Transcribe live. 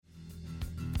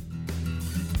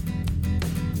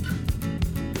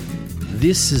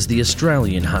This is the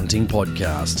Australian Hunting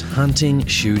Podcast, hunting,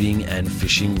 shooting and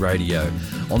fishing radio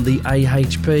on the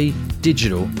AHP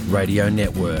Digital Radio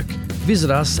Network.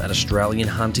 Visit us at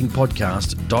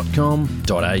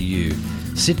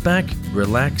australianhuntingpodcast.com.au. Sit back,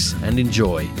 relax and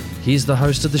enjoy. Here's the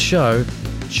host of the show,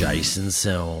 Jason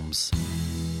Selms.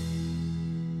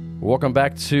 Welcome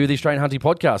back to the Australian Hunting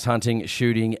Podcast, hunting,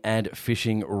 shooting and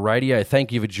fishing radio.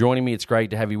 Thank you for joining me. It's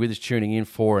great to have you with us tuning in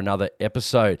for another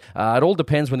episode. It all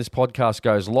depends when this podcast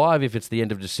goes live, if it's the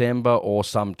end of December or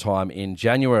sometime in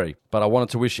January. But I wanted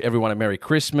to wish everyone a Merry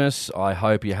Christmas. I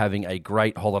hope you're having a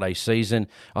great holiday season.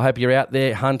 I hope you're out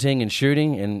there hunting and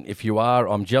shooting. And if you are,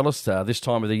 I'm jealous. This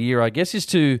time of the year, I guess, is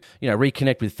to,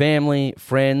 reconnect with family,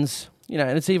 friends.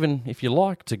 And it's even, if you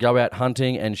like, to go out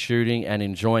hunting and shooting and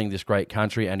enjoying this great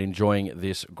country and enjoying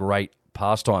this great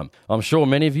pastime. I'm sure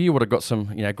many of you would have got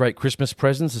some, great Christmas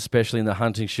presents, especially in the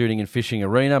hunting, shooting and fishing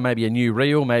arena. Maybe a new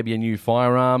reel, maybe a new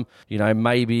firearm,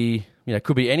 maybe... it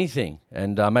could be anything.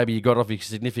 And maybe you got it off your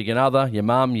significant other, your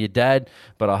mum, your dad.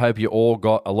 But I hope you all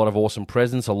got a lot of awesome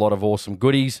presents, a lot of awesome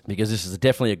goodies, because this is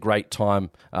definitely a great time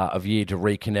of year to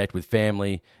reconnect with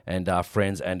family and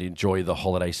friends and enjoy the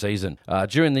holiday season.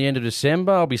 During the end of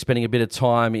December, I'll be spending a bit of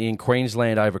time in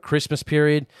Queensland over Christmas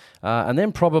period. And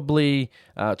then probably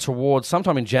towards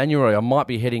sometime in January, I might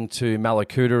be heading to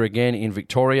Mallacoota again in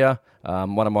Victoria.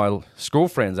 One of my school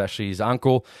friends, actually, his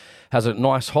uncle, has a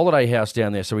nice holiday house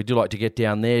down there, so we do like to get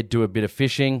down there, do a bit of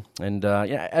fishing, and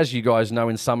as you guys know,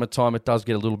 in summertime it does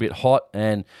get a little bit hot,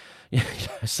 and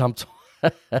sometimes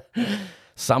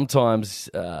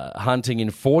hunting in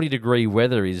 40-degree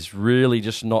weather is really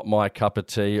just not my cup of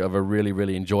tea of a really,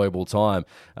 really enjoyable time.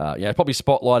 Probably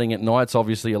spotlighting at night's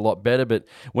obviously a lot better, but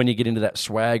when you get into that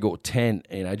swag or tent,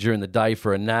 during the day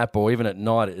for a nap, or even at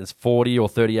night, it's 40 or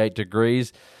 38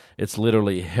 degrees. It's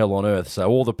literally hell on earth. So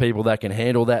all the people that can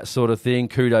handle that sort of thing,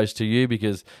 kudos to you,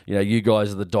 because you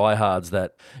guys are the diehards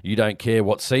that you don't care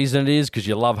what season it is because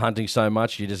you love hunting so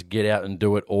much, you just get out and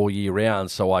do it all year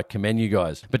round. So I commend you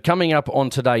guys. But coming up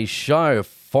on today's show,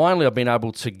 finally I've been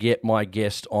able to get my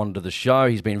guest onto the show.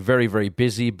 He's been very, very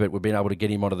busy, but we've been able to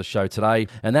get him onto the show today.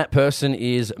 And that person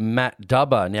is Matt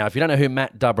Dubber. Now, if you don't know who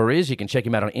Matt Dubber is, you can check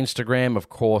him out on Instagram, of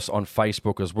course, on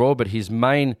Facebook as well. But his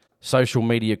main social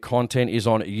media content is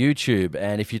on YouTube,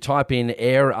 and if you type in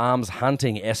Air Arms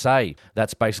Hunting SA,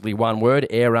 that's basically one word,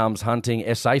 Air Arms Hunting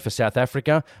SA for South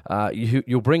Africa,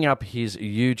 you'll bring up his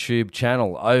YouTube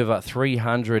channel. Over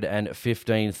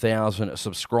 315,000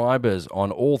 subscribers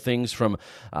on all things from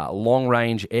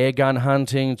long-range airgun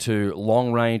hunting to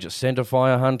long-range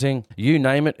centerfire hunting. You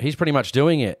name it, he's pretty much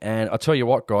doing it. And I tell you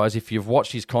what, guys, if you've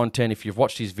watched his content, if you've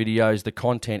watched his videos, the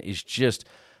content is just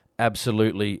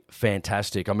absolutely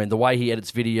fantastic. I mean, the way he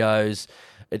edits videos,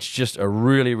 it's just a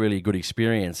really, really good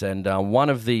experience. And one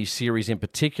of the series in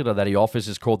particular that he offers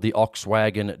is called the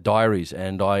Oxwagon Diaries.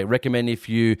 And I recommend if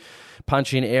you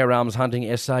punch in Air Arms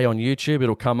Hunting SA on YouTube,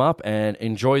 it'll come up, and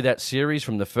enjoy that series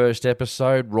from the first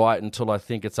episode right until I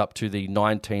think it's up to the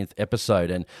 19th episode.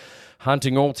 And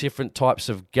hunting all different types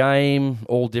of game,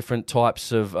 all different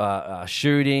types of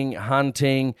shooting,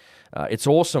 hunting. It's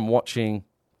awesome watching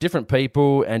different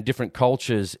people and different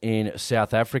cultures in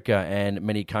South Africa and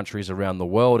many countries around the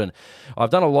world. And I've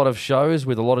done a lot of shows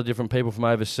with a lot of different people from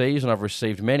overseas, and I've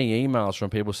received many emails from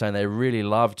people saying they really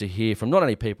love to hear from not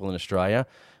only people in Australia,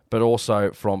 but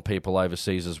also from people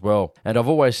overseas as well. And I've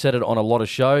always said it on a lot of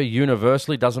show,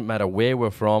 universally, doesn't matter where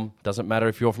we're from, doesn't matter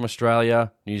if you're from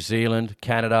Australia, New Zealand,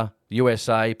 Canada,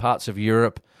 USA, parts of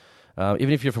Europe,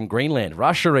 even if you're from Greenland,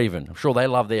 Russia even, I'm sure they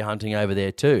love their hunting over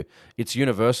there too. It's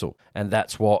universal, and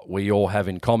that's what we all have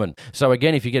in common. So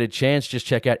again, if you get a chance, just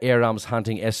check out Air Arms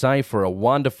Hunting SA for a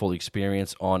wonderful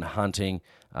experience on hunting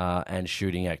and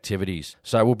shooting activities.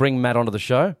 So we'll bring Matt onto the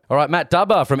show. All right, Matt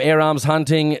Dubber from Air Arms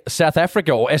Hunting South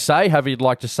Africa, or SA, however you'd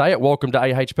like to say it. Welcome to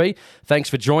AHP. Thanks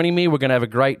for joining me. We're going to have a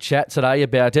great chat today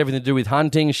about everything to do with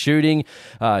hunting, shooting,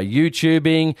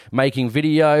 YouTubing, making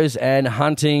videos, and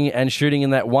hunting and shooting in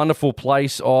that wonderful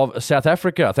place of South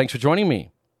Africa. Thanks for joining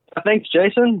me. Thanks,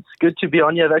 Jason. It's good to be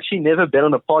on here. I've actually never been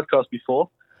on a podcast before.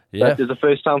 Yeah. It's the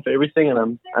first time for everything,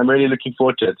 and I'm really looking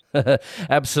forward to it.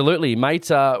 Absolutely, mate.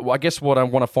 I guess what I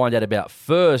want to find out about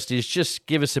first is just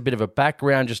give us a bit of a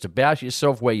background just about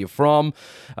yourself, where you're from,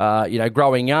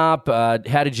 growing up.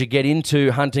 How did you get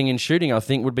into hunting and shooting? I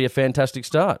think would be a fantastic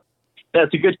start.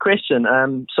 That's a good question.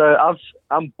 So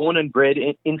I'm born and bred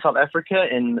in South Africa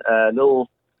in a little,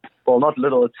 well, not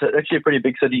little, it's actually a pretty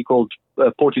big city called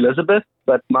Port Elizabeth.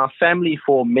 But my family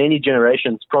for many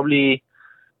generations, probably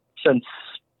since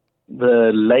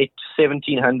the late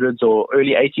 1700s or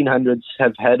early 1800s,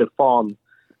 have had a farm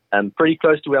pretty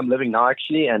close to where I'm living now,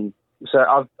 actually. And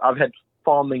so I've had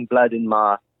farming blood in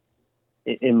my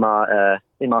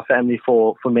family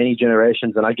for many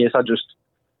generations, and I guess I just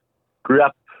grew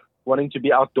up wanting to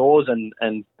be outdoors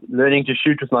and learning to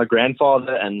shoot with my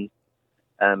grandfather, and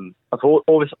I've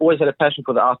always had a passion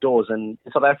for the outdoors. And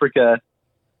in South Africa,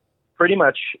 pretty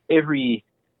much every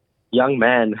young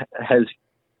man has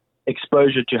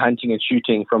exposure to hunting and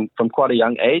shooting from quite a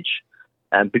young age,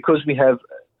 and because we have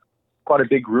quite a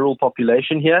big rural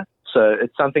population here, so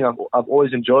it's something I've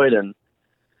always enjoyed, and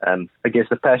I guess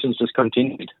the passion's just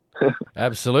continued.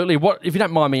 Absolutely. What, if you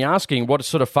don't mind me asking, what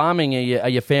sort of farming are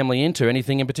your family into?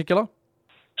 Anything in particular?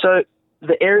 So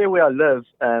the area where I live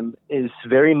is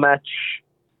very much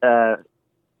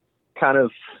kind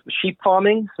of sheep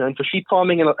farming, and for sheep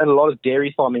farming and a lot of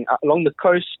dairy farming. Along the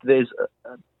coast, there's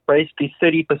basically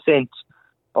 30%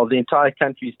 of the entire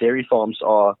country's dairy farms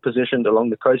are positioned along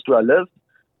the coast where I live.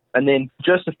 And then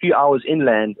just a few hours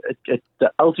inland,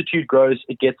 the altitude grows,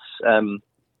 it gets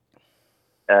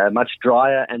much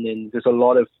drier, and then there's a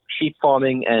lot of sheep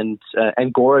farming and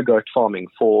Angora goat farming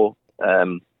for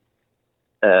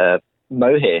mohair.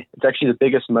 It's actually the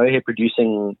biggest mohair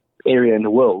producing area in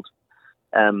the world.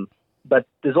 But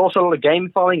there's also a lot of game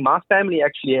farming. My family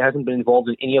actually hasn't been involved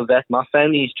in any of that. My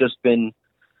family's just been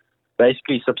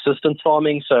basically subsistence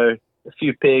farming, so a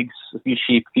few pigs, a few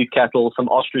sheep, a few cattle, some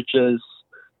ostriches,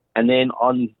 and then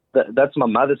that's my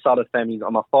mother's side of the family.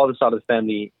 On my father's side of the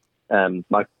family,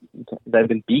 they've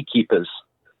been beekeepers.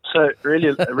 So really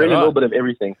a little bit of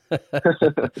everything.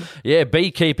 Yeah,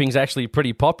 beekeeping's actually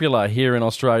pretty popular here in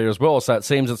Australia as well, so it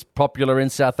seems it's popular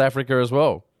in South Africa as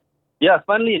well. Yeah,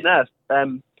 funnily enough,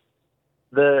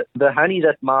 the honey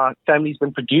that my family's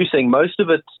been producing, most of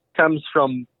it comes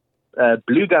from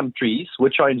blue gum trees,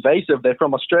 which are invasive. They're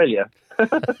from Australia.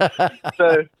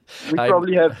 So we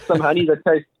probably have some honey that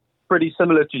tastes pretty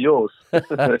similar to yours.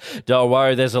 Don't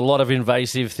worry, there's a lot of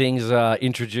invasive things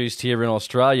introduced here in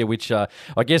Australia, which I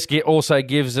guess also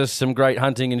gives us some great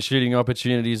hunting and shooting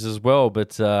opportunities as well.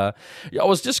 But I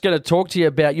was just going to talk to you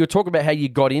about, you were talking about how you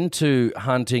got into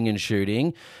hunting and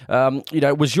shooting.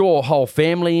 Was your whole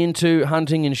family into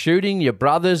hunting and shooting? Your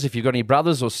brothers, if you've got any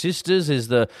brothers or sisters, is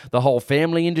the whole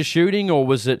family into shooting? Or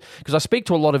was it, because I speak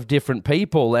to a lot of different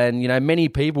people, and many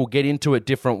people get into it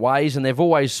different ways, and they've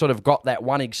always sort of got that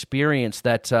one experience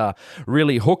that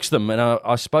really hooks them. And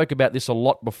I spoke about this a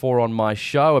lot before on my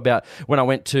show, about when I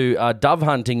went to dove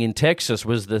hunting in Texas,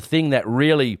 was the thing that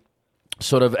really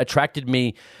sort of attracted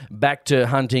me back to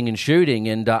hunting and shooting.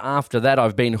 And after that,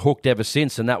 I've been hooked ever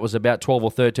since. And that was about 12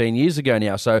 or 13 years ago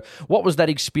now. So what was that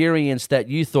experience that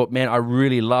you thought, man, I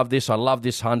really love this. I love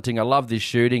this hunting. I love this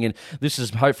shooting. And this is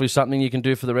hopefully something you can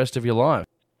do for the rest of your life?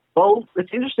 Well,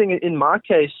 it's interesting. In my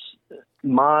case,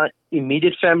 my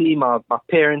immediate family, my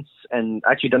parents, and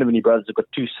I actually don't have any brothers. I've got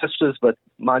two sisters, but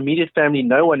my immediate family,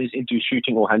 no one is into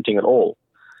shooting or hunting at all.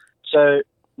 So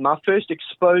my first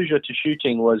exposure to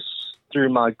shooting was through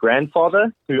my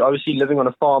grandfather, who obviously living on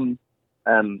a farm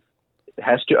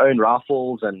has to own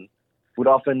rifles, and would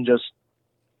often just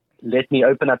let me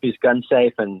open up his gun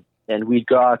safe, and we'd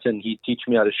go out and he'd teach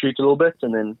me how to shoot a little bit.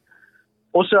 And then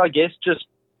also, I guess, just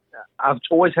I've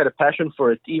always had a passion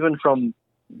for it, even from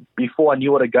before I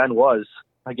knew what a gun was.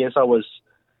 I guess I was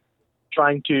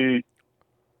trying to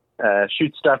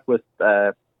shoot stuff with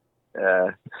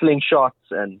slingshots,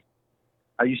 and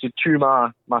I used to chew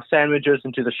my sandwiches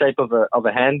into the shape of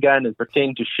a handgun and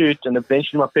pretend to shoot. And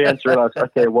eventually my parents realized,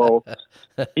 okay, well,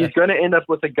 he's going to end up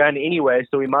with a gun anyway,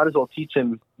 so we might as well teach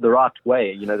him the right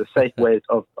way, the safe way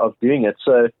of doing it.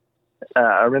 So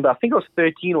I remember, I think I was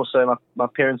 13 or so, my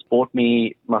parents bought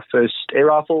me my first air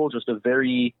rifle, just a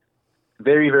very,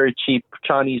 very, very cheap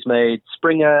Chinese-made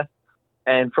Springer.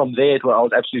 And from there, I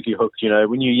was absolutely hooked.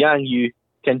 When you're young, you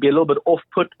can be a little bit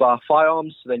off-put by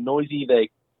firearms. They're noisy, they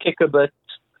kick a bit.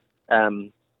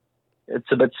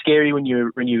 It's a bit scary when you're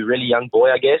a really young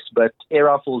boy, I guess, but air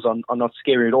rifles are not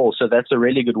scary at all. So that's a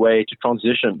really good way to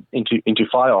transition into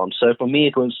firearms. So for me,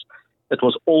 it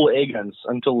was all air guns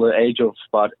until the age of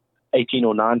about 18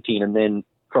 or 19. And then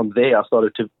from there, I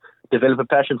started to develop a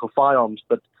passion for firearms.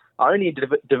 But I only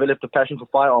developed a passion for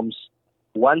firearms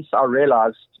once I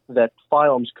realized that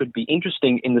firearms could be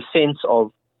interesting, in the sense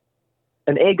of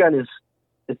an air gun is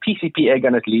a PCP air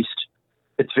gun, at least.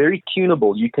 It's very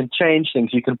tunable. You can change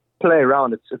things. You can play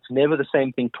around. It's never the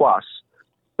same thing twice.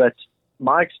 But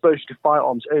my exposure to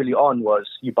firearms early on was,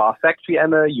 you buy factory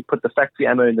ammo, you put the factory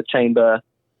ammo in the chamber,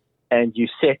 and you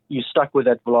stuck with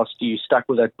that velocity, you stuck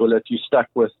with that bullet, you stuck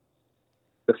with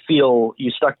the feel, you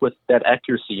stuck with that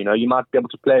accuracy. You might be able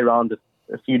to play around with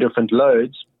a few different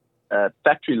loads,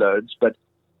 factory loads, but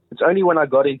it's only when I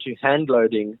got into hand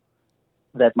loading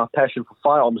that my passion for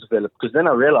firearms developed, because then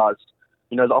I realized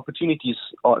the opportunities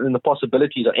and the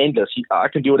possibilities are endless. I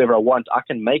can do whatever I want. I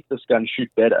can make this gun shoot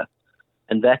better.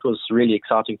 And that was really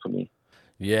exciting for me.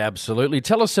 Yeah, absolutely.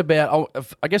 Tell us about,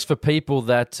 I guess for people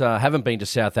that haven't been to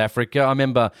South Africa, I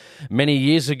remember many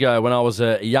years ago when I was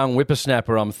a young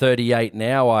whippersnapper, I'm 38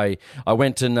 now, I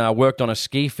went and worked on a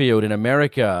ski field in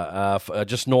America,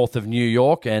 just north of New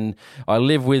York, and I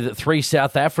lived with 3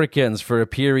 South Africans for a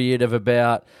period of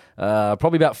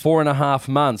probably about 4.5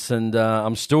 months, and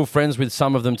I'm still friends with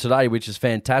some of them today, which is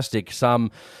fantastic.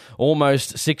 Some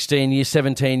almost 17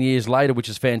 years later, which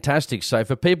is fantastic. So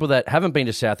for people that haven't been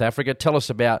to South Africa, tell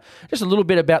us about just a little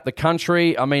bit about the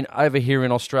country. I mean, over here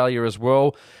in Australia as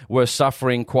well, we're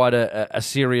suffering quite a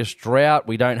serious drought.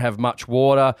 We don't have much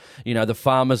water. The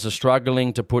farmers are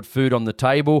struggling to put food on the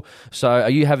table. So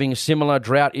are you having similar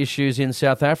drought issues in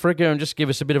South Africa? And just give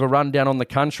us a bit of a rundown on the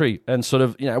country and sort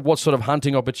of, what sort of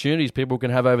hunting opportunities people can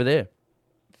have over there.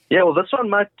 Yeah, well, this one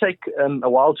might take a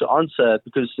while to answer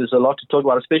because there's a lot to talk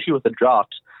about, especially with the drought.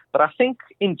 But I think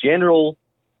in general,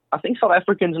 South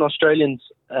Africans and Australians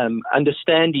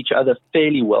understand each other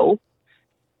fairly well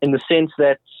in the sense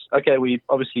that, okay, we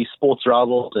obviously sports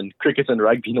rivals and cricket and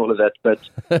rugby and all of that, but...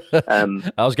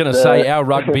 I was going to say our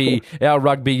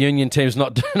rugby union team's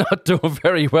not doing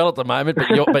very well at the moment,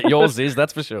 but yours is,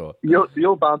 that's for sure.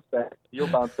 You'll bounce back.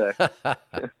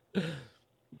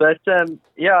 But,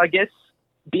 I guess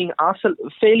being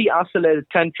fairly isolated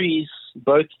countries,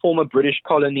 both former British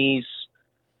colonies,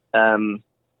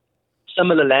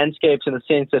 similar landscapes in the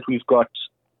sense that we've got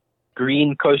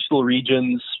green coastal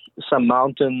regions, some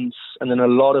mountains, and then a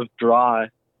lot of dry,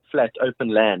 flat, open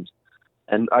land.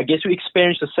 And I guess we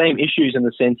experience the same issues in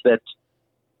the sense that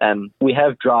we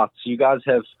have droughts. You guys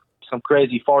have some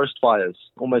crazy forest fires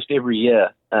almost every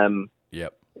year.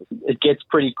 Yep. It gets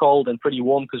pretty cold and pretty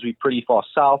warm because we're pretty far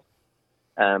south.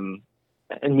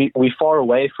 And we're far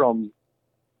away from,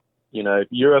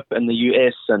 Europe and the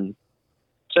US. And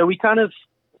so we kind of,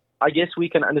 I guess we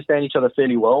can understand each other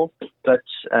fairly well. But,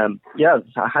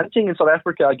 hunting in South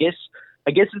Africa, I guess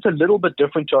it's a little bit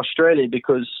different to Australia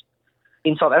because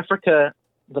in South Africa,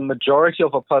 the majority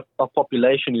of our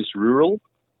population is rural.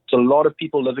 So a lot of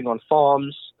people living on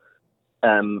farms,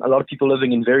 a lot of people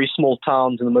living in very small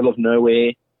towns in the middle of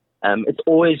nowhere. It's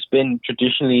always been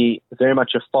traditionally very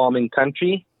much a farming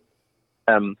country.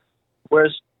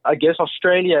 Whereas I guess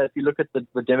Australia, if you look at the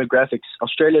demographics,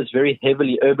 Australia is very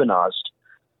heavily urbanized.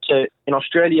 So in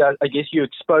Australia, I guess you're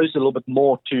exposed a little bit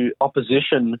more to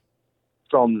opposition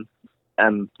from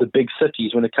the big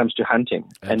cities when it comes to hunting.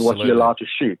 Absolutely. And what you're allowed to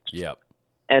shoot. Yep.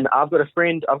 And I've got a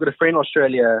friend in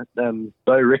Australia,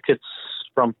 Bo Ricketts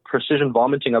from Precision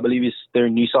Varminting. I believe he's there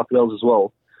in New South Wales as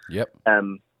well. Yep.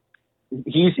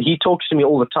 He talks to me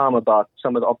all the time about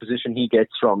some of the opposition he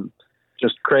gets from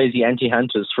just crazy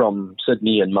anti-hunters from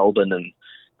Sydney and Melbourne and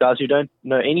guys who don't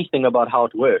know anything about how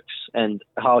it works and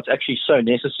how it's actually so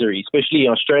necessary, especially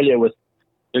in Australia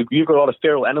you've got a lot of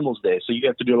feral animals there. So you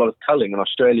have to do a lot of culling in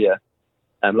Australia,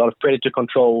 a lot of predator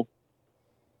control.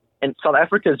 And South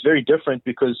Africa is very different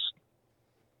because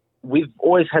we've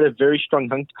always had a very strong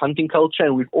hunting culture,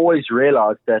 and we've always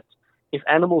realized that if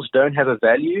animals don't have a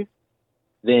value,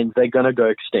 then they're going to go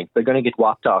extinct. They're going to get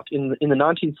wiped out. In the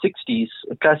 1960s,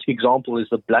 a classic example is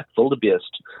the black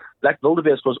wildebeest. Black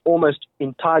wildebeest was almost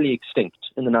entirely extinct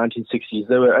in the 1960s.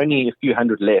 There were only a few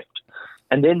hundred left.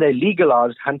 And then they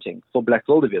legalized hunting for black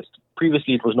wildebeest.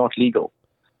 Previously, it was not legal.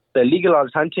 They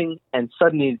legalized hunting, and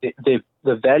suddenly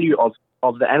the value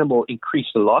of the animal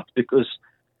increased a lot because,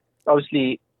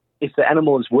 obviously, if the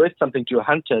animal is worth something to a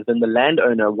hunter, then the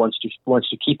landowner wants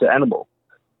to keep the animal.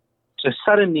 So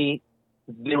suddenly,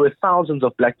 there were thousands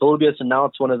of black wildebeest, and now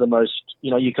it's one of the most,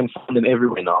 you can find them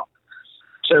everywhere now.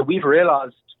 So we've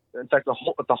realized, in fact, the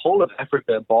whole of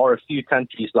Africa, bar a few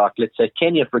countries like, let's say,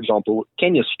 Kenya, for example.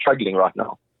 Kenya's struggling right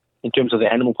now in terms of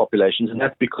their animal populations, and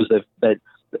that's because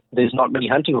there's not many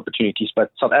hunting opportunities.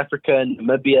 But South Africa,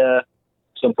 Namibia,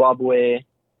 Zimbabwe,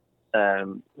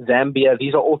 Zambia,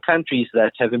 these are all countries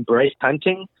that have embraced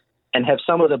hunting and have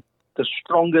some of the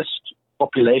strongest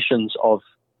populations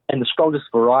and the strongest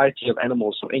variety of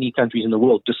animals of any countries in the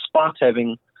world, despite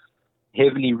having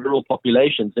heavily rural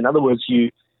populations. In other words,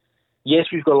 yes,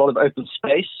 we've got a lot of open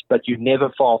space, but you're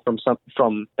never far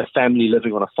from a family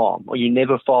living on a farm, or you're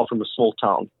never far from a small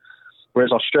town.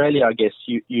 Whereas Australia, I guess,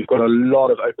 you've got a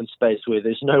lot of open space where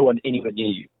there's no one anywhere near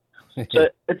you. So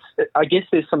I guess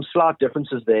there's some slight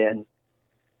differences there. And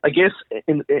I guess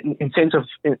in sense of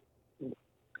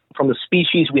from the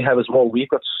species we have as well, we've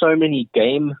got so many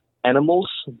game animals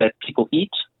that people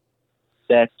eat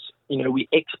that, we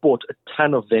export a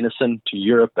ton of venison to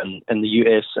Europe and the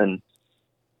US. And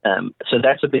So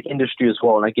that's a big industry as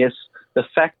well. And I guess the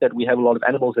fact that we have a lot of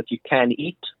animals that you can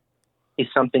eat is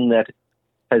something that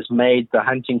has made the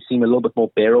hunting seem a little bit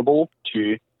more bearable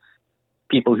to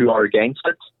people who are against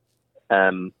it.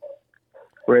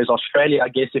 Whereas Australia, I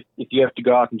guess if you have to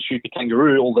go out and shoot a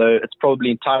kangaroo, although it's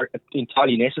probably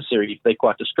entirely necessary if they're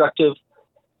quite destructive,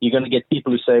 you're going to get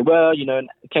people who say, well, you know,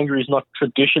 a kangaroo is not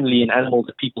traditionally an animal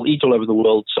that people eat all over the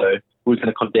world, so we're going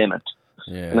to condemn it.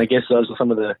 Yeah. And I guess those are some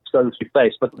of the struggles we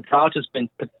face. But the drought has been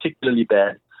particularly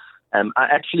bad.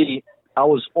 I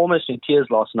was almost in tears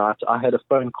last night. I had a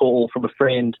phone call from a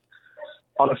friend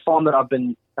on a farm that I've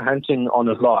been hunting on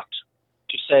a lot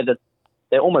to say that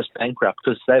they're almost bankrupt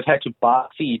because they've had to buy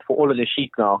feed for all of their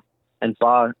sheep now and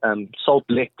buy salt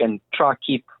lick and try to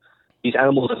keep these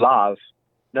animals alive.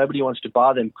 Nobody wants to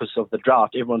buy them because of the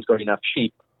drought. Everyone's got enough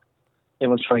sheep.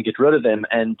 Everyone's trying to get rid of them.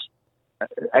 And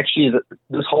actually,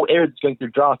 this whole area that's going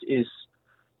through drought is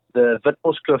the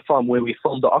Witboskloof farm where we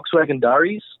filmed the Oxwagon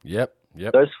Diaries. Yep.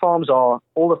 Those farms all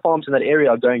the farms in that area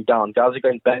are going down. Guys are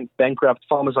going bankrupt.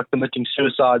 Farmers are committing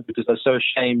suicide because they're so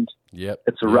ashamed. Yep.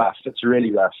 It's rough. It's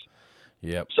really rough.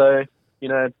 Yep. So, you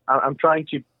know, I'm trying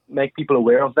to make people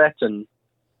aware of that, and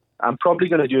I'm probably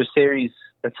going to do a series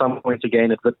at some point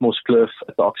again at Witboskloof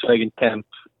at the Oxwagon camp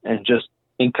and just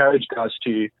encourage guys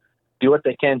to do what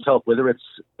they can to help, whether it's,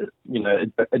 you know,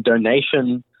 a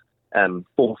donation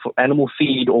for animal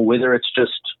feed or whether it's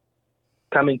just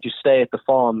coming to stay at the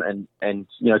farm and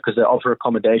you know, because they offer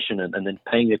accommodation and then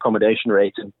paying the accommodation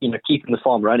rates and, you know, keeping the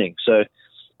farm running. So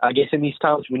I guess in these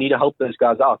times we need to help those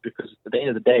guys out because at the end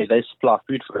of the day, they supply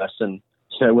food for us. And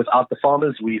so without the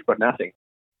farmers, we've got nothing.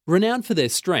 Renowned for their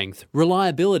strength,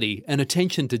 reliability and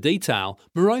attention to detail,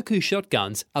 Moroku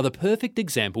shotguns are the perfect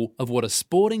example of what a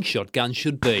sporting shotgun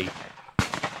should be.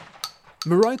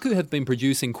 Moroku have been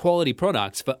producing quality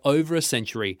products for over a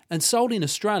century and sold in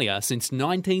Australia since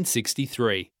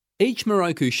 1963. Each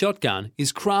Moroku shotgun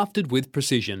is crafted with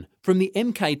precision, from the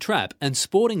MK Trap and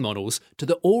sporting models to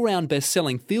the all-round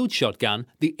best-selling field shotgun,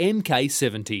 the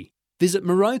MK70. Visit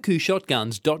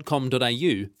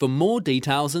morokushotguns.com.au for more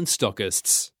details and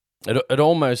stockists. It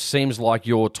almost seems like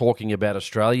you're talking about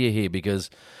Australia here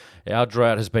because our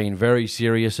drought has been very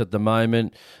serious at the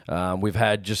moment. We've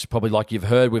had, just probably like you've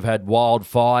heard, we've had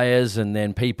wildfires and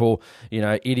then people, you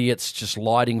know, idiots just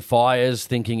lighting fires,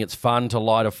 thinking it's fun to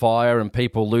light a fire and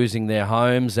people losing their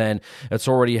homes. And it's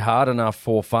already hard enough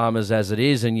for farmers as it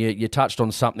is. And you touched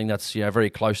on something that's, you know,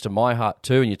 very close to my heart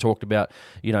too. And you talked about,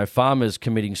 you know, farmers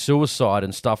committing suicide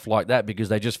and stuff like that because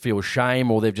they just feel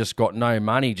shame or they've just got no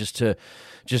money just to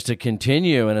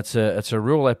continue, and it's a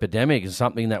real epidemic and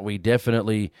something that we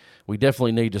definitely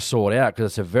need to sort out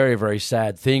because it's a very, very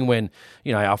sad thing when,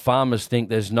 you know, our farmers think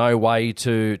there's no way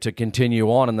to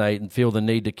continue on and they feel the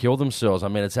need to kill themselves. I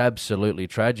mean, it's absolutely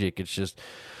tragic. It's just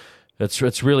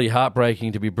it's really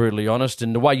heartbreaking, to be brutally honest.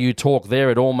 And the way you talk there,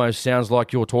 it almost sounds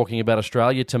like you're talking about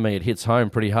Australia to me. It hits home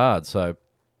pretty hard. So.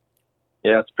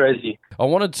 Yeah, it's crazy. I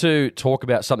wanted to talk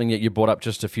about something that you brought up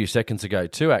just a few seconds ago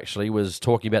too, actually, was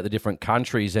talking about the different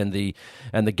countries and the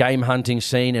game hunting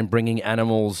scene and bringing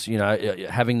animals, you know,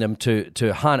 having them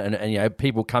to hunt and you know,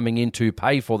 people coming in to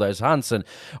pay for those hunts. And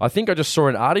I think I just saw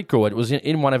an article, it was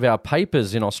in one of our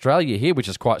papers in Australia here, which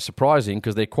is quite surprising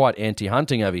because they're quite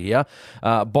anti-hunting over here.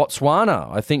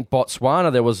 Botswana, I think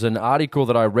Botswana, there was an article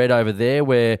that I read over there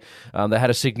where they had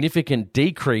a significant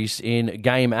decrease in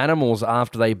game animals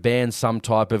after they banned some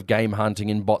type of game hunting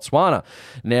in Botswana.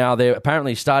 Now, they're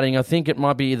apparently starting, I think it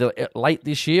might be either late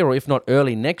this year or if not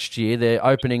early next year, they're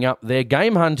opening up their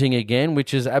game hunting again,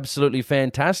 which is absolutely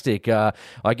fantastic. I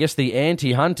guess the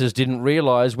anti-hunters didn't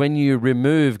realise when you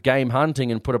remove game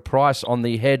hunting and put a price on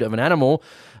the head of an animal,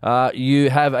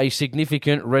 you have a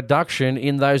significant reduction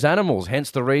in those animals.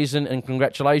 Hence the reason, and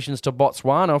congratulations to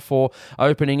Botswana for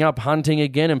opening up hunting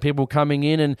again and people coming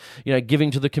in and, you know,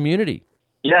 giving to the community.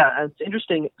 Yeah, and it's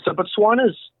interesting. So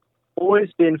Botswana's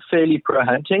always been fairly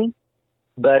pro-hunting,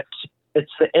 but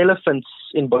it's the elephants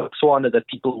in Botswana that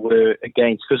people were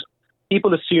against because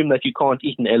people assume that you can't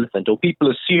eat an elephant, or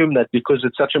people assume that because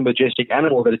it's such a majestic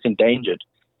animal that it's endangered,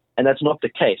 and that's not the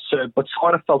case. So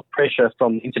Botswana felt pressure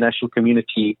from the international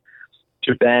community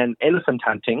to ban elephant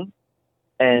hunting,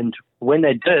 and when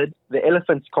they did, the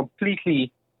elephants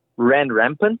completely ran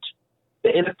rampant.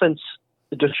 The elephants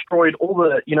destroyed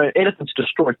elephants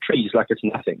destroy trees like it's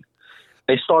nothing.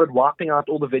 They started wiping out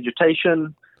all the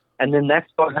vegetation, and then that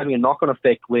started having a knock-on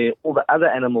effect where all the other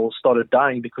animals started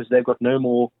dying because they've got no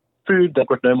more food, they've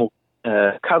got no more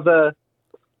cover.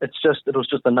 It was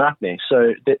just a nightmare.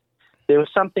 So there was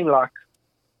something like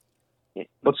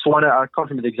Botswana, I can't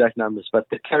remember the exact numbers, but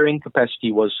the carrying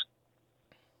capacity was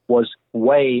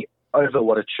way over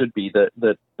what it should be.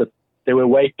 There were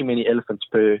way too many elephants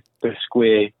per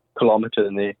square kilometer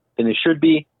than there should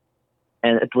be,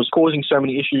 and it was causing so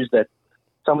many issues that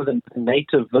some of the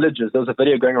native villages. There was a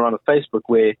video going around on Facebook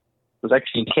where it was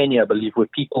actually in Kenya, I believe, where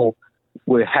people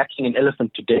were hacking an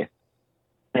elephant to death.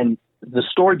 And the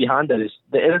story behind that is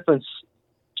the elephants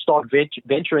start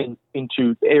venturing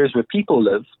into areas where people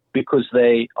live because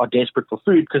they are desperate for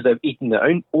food because they've eaten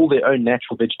all their own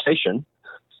natural vegetation.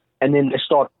 And then they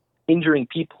start injuring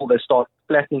people, they start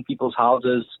flattening people's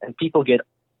houses, and people get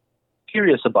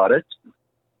curious about it,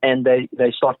 and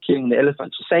they start killing the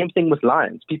elephants. The same thing with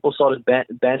lions. People started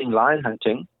banning lion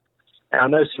hunting. And I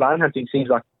know lion hunting seems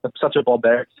like such a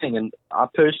barbaric thing, and I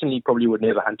personally probably would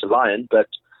never hunt a lion, but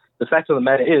the fact of the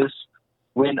matter is,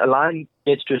 when a lion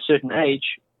gets to a certain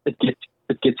age, it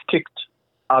gets kicked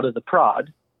out of the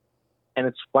pride, and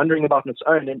it's wandering about on its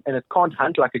own, and it can't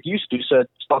hunt like it used to, so it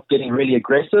starts getting really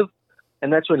aggressive,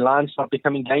 and that's when lions start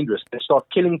becoming dangerous. They start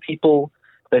killing people,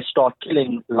 they start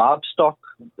killing livestock.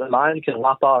 The lion can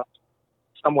wipe out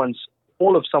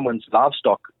all of someone's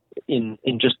livestock in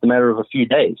just a matter of a few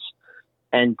days,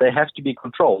 and they have to be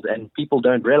controlled, and people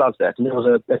don't realize that. And there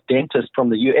was a dentist from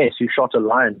the US who shot a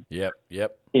lion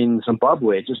in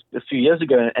Zimbabwe just a few years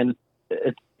ago, and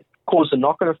it caused a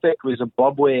knock-on effect where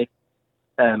Zimbabwe,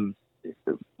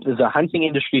 the hunting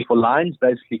industry for lions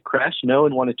basically crashed. No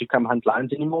one wanted to come hunt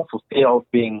lions anymore for fear of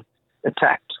being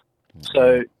attacked.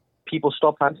 So people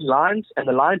stopped hunting lions, and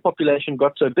the lion population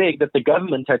got so big that the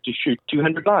government had to shoot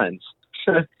 200 lions.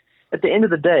 So at the end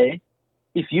of the day,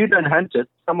 if you don't hunt it,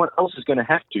 someone else is going to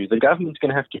have to. The government's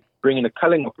going to have to bring in a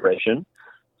culling operation,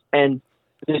 and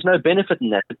there's no benefit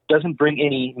in that. It doesn't bring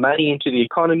any money into the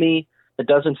economy. It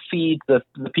doesn't feed the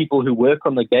people who work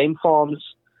on the game farms.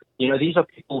 These are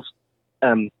people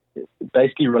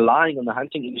basically relying on the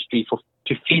hunting industry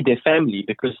to feed their family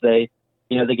because they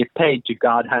get paid to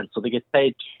guard hunts, or they get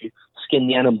paid to skin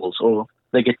the animals, or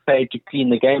they get paid to clean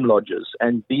the game lodges.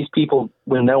 And these people,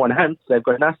 when no one hunts, they've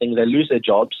got nothing. They lose their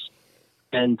jobs,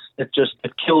 and it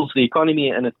kills the economy,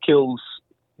 and it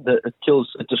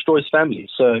destroys families.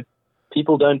 So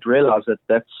people don't realize that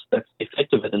that's the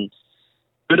effect of it. And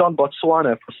good on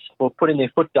Botswana for putting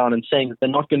their foot down and saying that they're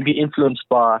not going to be influenced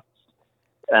by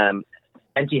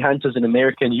anti-hunters in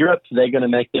America and Europe. They're going to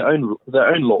make their own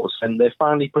laws, and they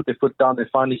finally put their foot down. They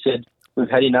finally said, we've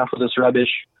had enough of this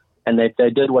rubbish, and they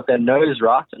did what they know is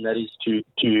right, and that is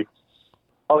to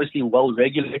obviously well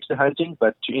regulate the hunting,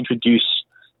 but to introduce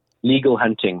legal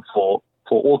hunting for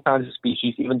all kinds of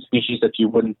species, even species that you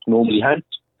wouldn't normally hunt.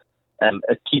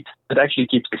 It actually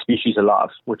keeps the species alive,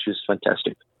 which is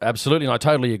fantastic. Absolutely, and I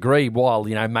totally agree. While,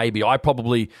 maybe I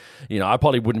probably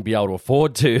wouldn't be able to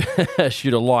afford to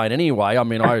shoot a lion anyway. I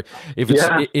mean,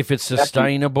 if it's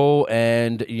sustainable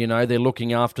and, they're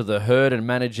looking after the herd and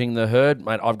managing the herd,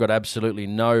 mate, I've got absolutely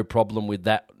no problem with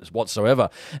that whatsoever.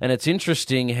 And it's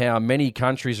interesting how many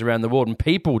countries around the world, and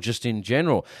people just in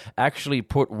general, actually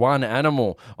put one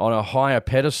animal on a higher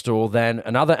pedestal than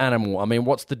another animal. I mean,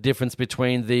 what's the difference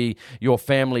between your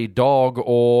family dog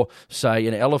or, say,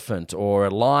 an elephant or a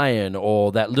lion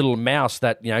or that little mouse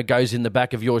that goes in the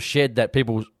back of your shed that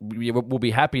people will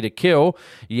be happy to kill?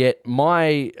 Yet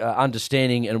my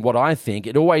understanding and what I think,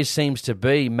 it always seems to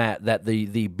be, Matt, that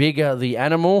the bigger the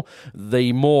animal,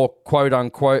 the more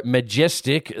quote-unquote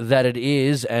majestic that it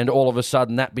is, and all of a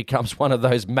sudden that becomes one of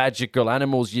those magical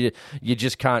animals you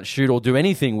just can't shoot or do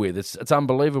anything with. It's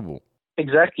unbelievable.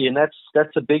 Exactly, and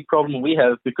that's a big problem we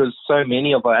have because so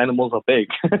many of our animals are big.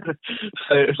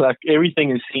 So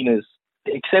everything is seen as,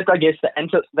 except I guess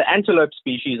the antelope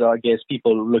species, I guess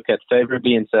people look at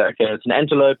favorably and say, okay, it's an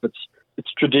antelope.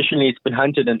 It's traditionally been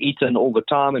hunted and eaten all the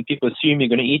time, and people assume you're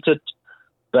going to eat it.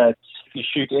 But if you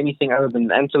shoot anything other than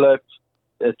an antelope,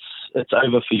 it's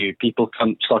over for you. People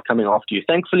start coming after you.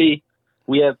 Thankfully,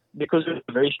 because we have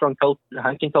a very strong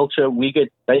hunting culture, we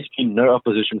get basically no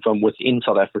opposition from within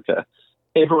South Africa.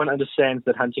 Everyone understands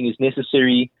that hunting is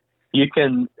necessary. You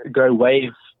can go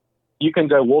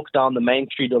walk down the main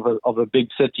street of a big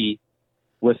city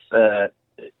with a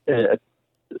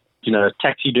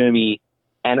taxidermy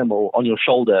animal on your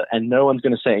shoulder, and no one's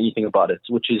going to say anything about it,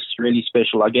 which is really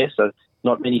special, I guess.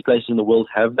 Not many places in the world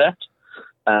have that.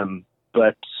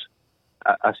 But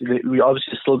we're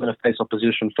obviously still going to face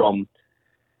opposition from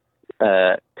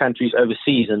countries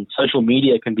overseas, and social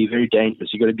media can be very dangerous.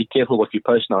 You've got to be careful what you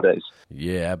post nowadays.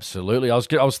 Yeah, absolutely. I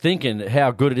was thinking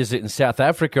how good it is in South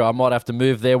Africa. I might have to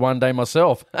move there one day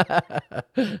myself.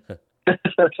 I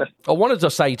wanted to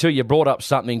say too, you brought up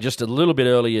something just a little bit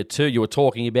earlier too. You were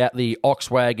talking about the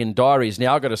Oxwagon Diaries.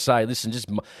 Now I've got to say, listen,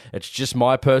 it's just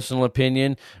my personal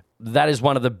opinion. that is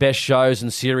one of the best shows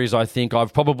and series I think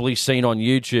I've probably seen on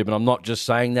YouTube, and I'm not just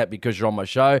saying that because you're on my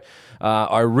show.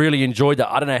 I really enjoyed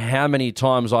that. I don't know how many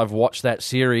times I've watched that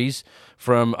series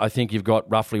from, I think you've got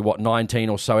roughly, 19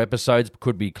 or so episodes,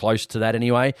 could be close to that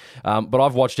anyway. But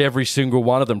I've watched every single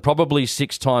one of them, probably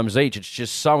 6 times each. It's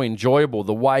just so enjoyable,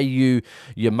 the way you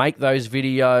make those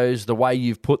videos, the way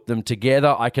you've put them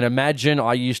together. I can imagine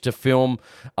I used to film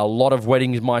a lot of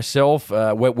weddings myself,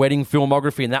 wedding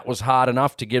filmography, and that was hard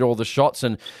enough to get all the shots,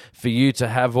 and for you to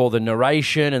have all the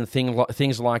narration and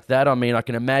things like that. I mean, I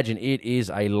can imagine it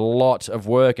is a lot of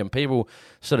work, and people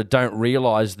sort of don't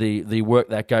realise the work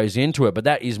that goes into it. But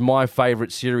that is my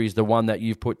favourite series, the one that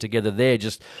you've put together there.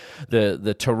 Just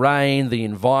the terrain, the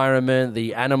environment,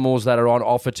 the animals that are on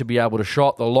offer to be able to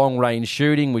shot, the long-range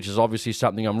shooting, which is obviously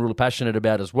something I'm really passionate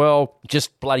about as well.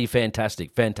 Just bloody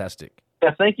fantastic.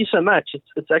 Yeah, thank you so much.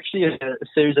 It's actually a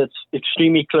series that's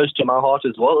extremely close to my heart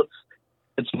as well.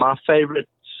 It's my favourite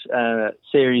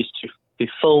series to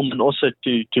film and also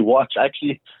to watch.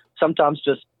 Actually, sometimes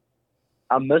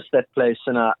I miss that place,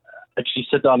 and I actually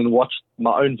sit down and watch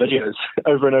my own videos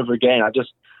over and over again.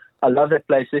 I love that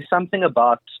place. There's something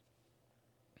about,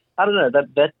 I don't know,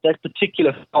 that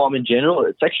particular farm in general.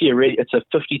 It's actually it's a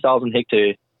 50,000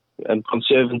 hectare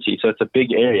conservancy, so it's a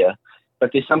big area. But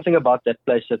there's something about that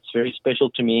place that's very special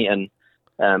to me. And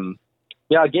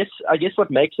I guess what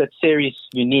makes that series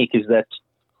unique is that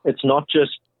it's not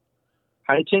just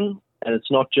hunting and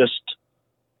it's not just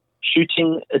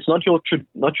shooting. It's not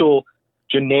your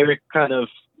generic kind of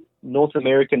North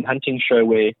American hunting show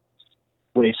where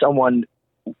someone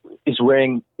is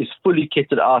fully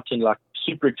kitted out in like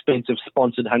super expensive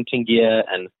sponsored hunting gear,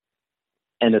 and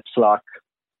it's like,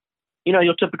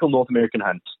 your typical North American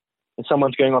hunt, and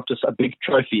someone's going after a big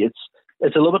trophy.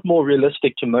 It's a little bit more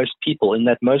realistic to most people, in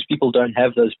that most people don't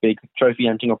have those big trophy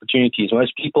hunting opportunities.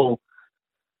 Most people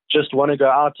just want to go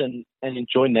out and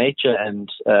enjoy nature and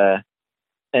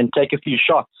take a few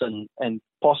shots and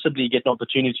possibly get an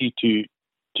opportunity to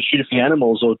shoot a few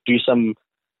animals or do some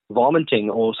varminting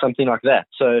or something like that.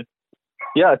 So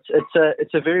yeah,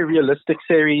 it's a very realistic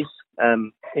series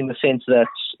in the sense that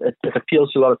it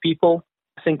appeals to a lot of people.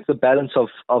 I think the balance of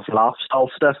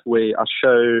lifestyle stuff, where I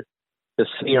show the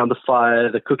sitting on the fire,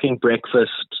 the cooking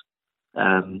breakfast,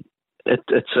 the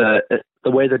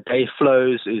way the day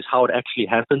flows is how it actually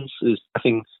happens. There's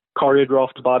nothing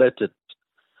choreographed about it.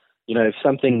 If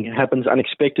something happens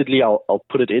unexpectedly, I'll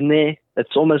put it in there.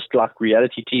 It's almost like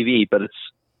reality TV, but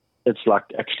it's like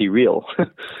actually real.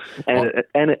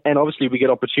 and obviously we get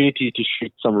opportunity to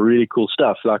shoot some really cool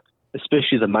stuff, like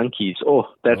especially the monkeys.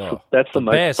 That's the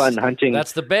most best. Fun hunting.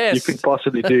 That's the best you could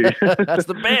possibly do. That's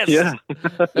the best. Yeah.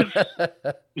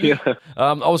 Yeah.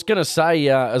 I was going to say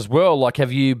as well, like,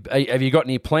 have you got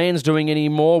any plans doing any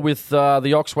more with the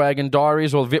Oxwagon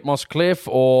Diaries or Vitmos Cliff?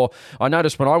 Or I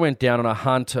noticed when I went down on a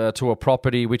hunt to a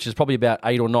property which is probably about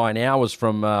 8 or 9 hours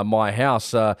from my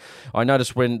house, I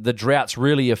noticed when the droughts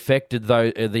really affected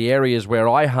the areas where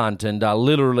I hunt, and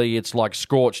literally it's like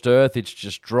scorched earth. It's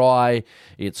just dry.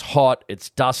 It's hot. It's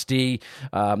dusty.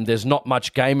 There's not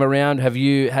much game around. Have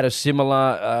you had a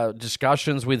similar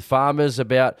discussions with farmers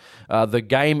about the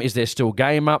game? Is there still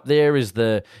game up there? Is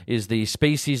the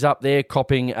species up there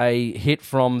copping a hit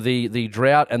from the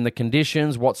drought and the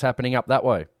conditions? What's happening up that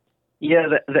way? Yeah,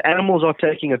 the animals are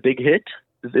taking a big hit.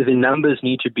 The numbers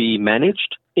need to be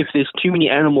managed. If there's too many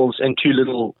animals and too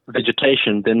little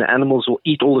vegetation, then the animals will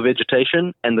eat all the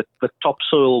vegetation, and the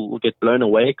topsoil will get blown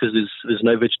away because there's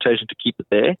no vegetation to keep it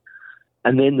there.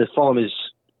 And then the farm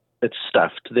it's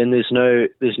stuffed. Then there's no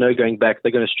going back.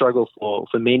 They're going to struggle for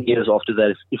many years after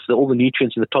that. If all the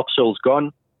nutrients in the topsoil's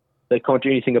gone, they can't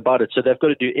do anything about it. So they've got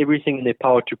to do everything in their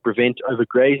power to prevent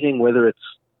overgrazing, whether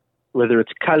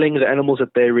it's culling the animals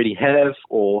that they already have,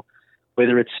 or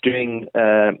whether it's doing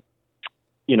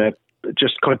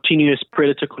just continuous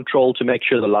predator control to make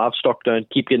sure the livestock don't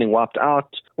keep getting wiped out.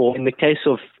 Or in the case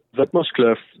of Vitmos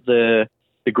Cliff, the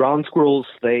ground squirrels,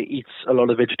 they eat a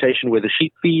lot of vegetation where the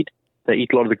sheep feed. They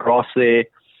eat a lot of the grass there.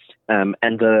 And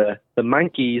the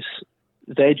monkeys,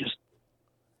 they just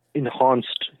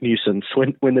enhanced nuisance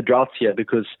when the drought's here,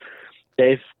 because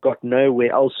they've got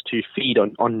nowhere else to feed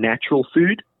on natural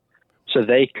food. So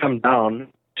they come down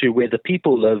to where the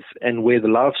people live and where the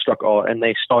livestock are, and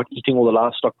they start eating all the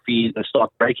livestock feed. They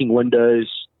start breaking windows,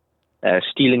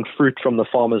 stealing fruit from the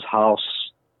farmer's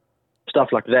house, stuff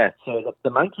like that. So the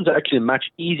monkeys are actually much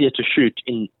easier to shoot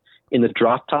in the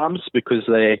drought times, because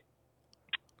they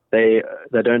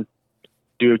don't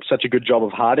do such a good job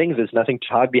of hiding. There's nothing to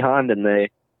hide behind, and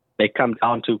they come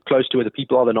down to close to where the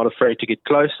people are. They're not afraid to get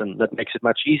close, and that makes it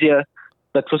much easier.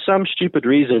 But for some stupid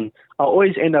reason, I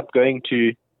always end up going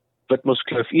to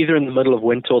Witmoskloof, either in the middle of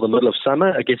winter or the middle of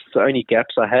summer. I guess it's the only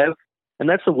gaps I have. And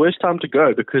that's the worst time to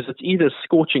go because it's either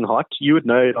scorching hot. You would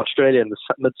know in Australia in the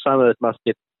midsummer it must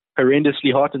get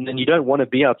horrendously hot, and then you don't want to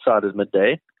be outside at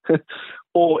midday.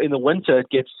 Or in the winter it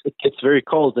gets very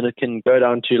cold and it can go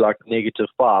down to like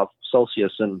 -5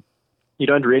 Celsius, and you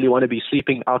don't really want to be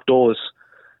sleeping outdoors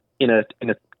in a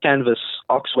canvas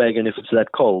ox wagon if it's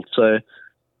that cold. So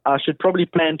I should probably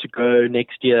plan to go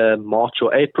next year, March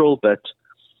or April, but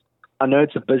I know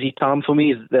it's a busy time for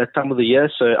me, that time of the year,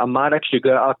 so I might actually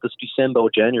go out this December or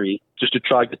January just to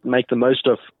try to make the most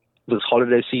of this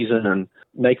holiday season and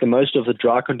make the most of the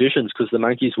dry conditions because the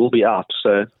monkeys will be out.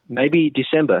 So maybe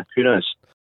December, who knows?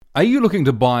 Are you looking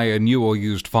to buy a new or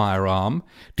used firearm?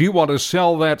 Do you want to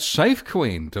sell that Safe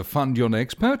Queen to fund your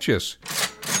next purchase?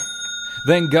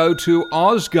 Then go to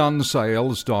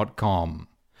ozgunsales.com.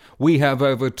 We have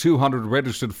over 200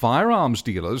 registered firearms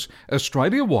dealers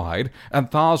Australia-wide and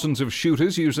thousands of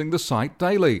shooters using the site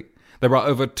daily. There are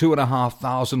over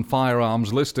 2,500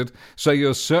 firearms listed, so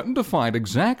you're certain to find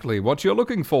exactly what you're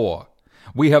looking for.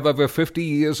 We have over 50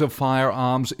 years of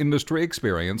firearms industry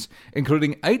experience,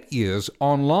 including 8 years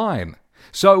online.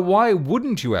 So why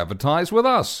wouldn't you advertise with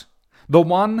us? The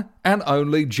one and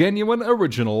only genuine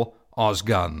original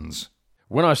Ozguns.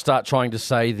 When I start trying to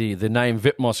say the name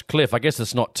Witmoskloof, I guess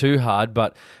it's not too hard,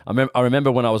 but I remember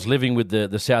when I was living with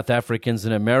the South Africans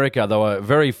in America, they were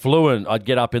very fluent. I'd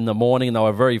get up in the morning and they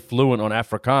were very fluent on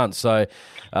Afrikaans. So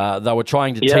they were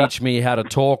trying to teach me how to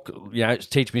talk,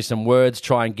 teach me some words,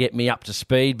 try and get me up to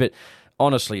speed. But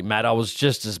honestly, Matt, I was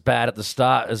just as bad at the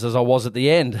start as I was at the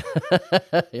end.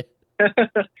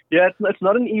 Yeah, it's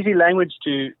not an easy language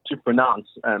to pronounce.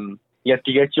 You have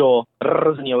to get your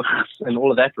r's and your h's and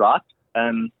all of that right.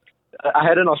 I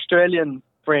had an Australian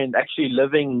friend actually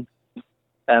living.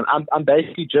 I'm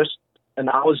basically just an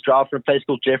hour's drive from a place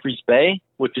called Jeffreys Bay,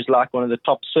 which is like one of the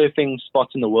top surfing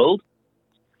spots in the world.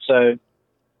 So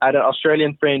I had an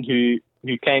Australian friend who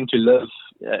came to live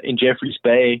in Jeffreys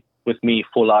Bay with me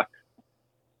for like,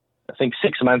 I think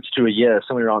 6 months to a year,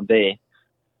 somewhere around there.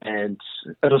 And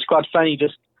it was quite funny.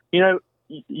 Just, you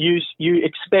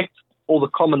expect all the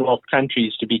Commonwealth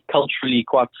countries to be culturally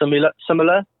quite similar.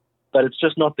 But it's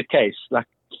just not the case. Like,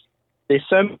 there's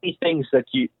so many things so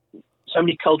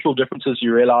many cultural differences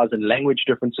you realize and language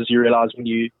differences you realize when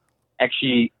you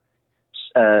actually,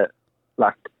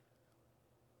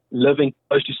 living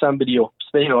close to somebody or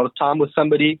spending a lot of time with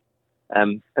somebody.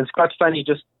 And it's quite funny,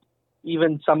 just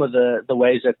even some of the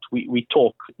ways that we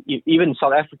talk, even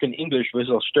South African English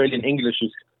versus Australian English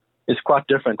is quite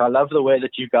different. I love the way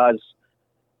that you guys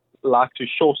like to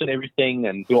shorten everything,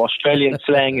 and your Australian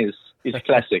slang is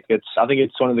classic. I think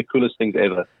it's one of the coolest things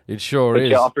ever. It sure is.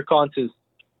 Yeah, Afrikaans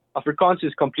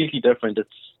is completely different.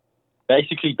 It's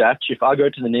basically Dutch. If I go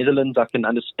to the Netherlands, I can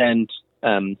understand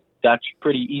Dutch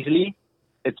pretty easily.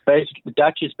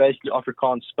 Dutch is basically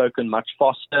Afrikaans spoken much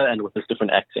faster and with a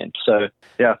different accent. So,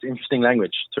 yeah, it's an interesting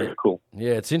language. It's really cool.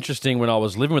 Yeah, it's interesting when I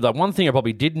was living with that. One thing I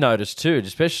probably did notice too,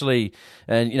 especially,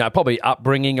 and, probably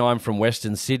upbringing, I'm from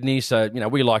Western Sydney, so,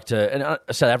 we like to, and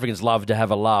South Africans love to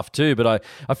have a laugh too, but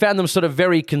I found them sort of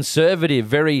very conservative,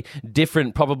 very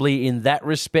different probably in that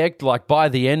respect. Like by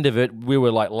the end of it, we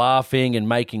were like laughing and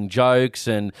making jokes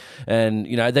and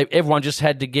everyone just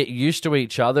had to get used to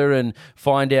each other and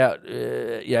find out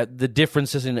the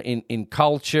differences in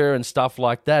culture and stuff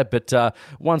like that. But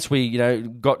once we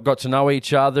got to know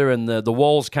each other and the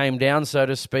walls came down, so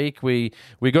to speak, we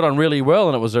got on really well,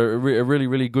 and it was a really,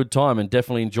 really good time and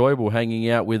definitely enjoyable hanging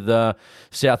out with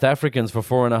South Africans for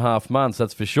 4.5 months,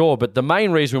 that's for sure. But the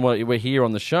main reason we're here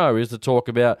on the show is to talk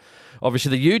about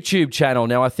obviously the YouTube channel.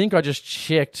 Now, I think I just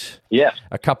checked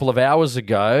a couple of hours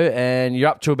ago, and you're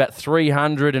up to about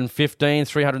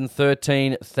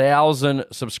 313,000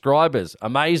 subscribers.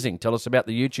 Amazing. Tell us about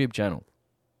the YouTube channel.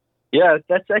 Yeah,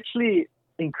 that's actually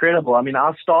incredible. I mean,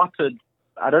 I don't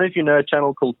know if you know a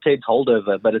channel called Ted's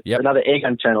Holdover, but it's another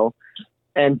airgun channel.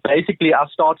 And basically, I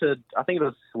started, I think it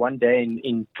was one day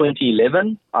in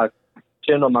 2011. I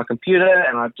turned on my computer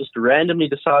and I just randomly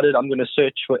decided I'm going to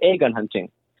search for airgun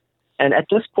hunting. And at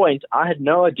this point, I had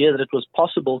no idea that it was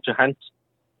possible to hunt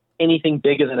anything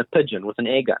bigger than a pigeon with an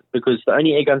airgun, because the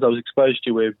only airguns I was exposed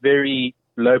to were very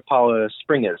low-power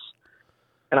Springers.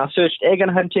 And I searched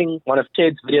airgun hunting. One of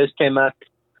Ted's videos came up.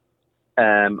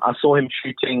 I saw him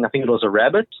shooting, I think it was a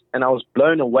rabbit, and I was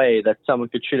blown away that someone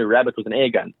could shoot a rabbit with an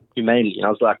airgun, humanely. And I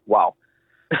was like, wow.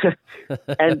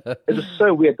 And it was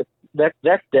so weird.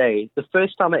 That day, the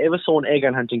first time I ever saw an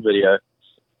airgun hunting video,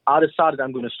 I decided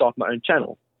I'm going to start my own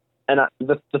channel. And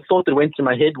the thought that went through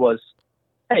my head was,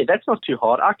 hey, that's not too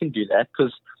hard. I can do that,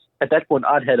 because at that point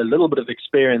I'd had a little bit of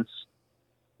experience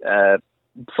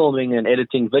filming and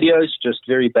editing videos, just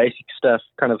very basic stuff,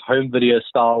 kind of home video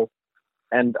style.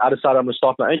 And I decided I'm going to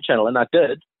start my own channel, and I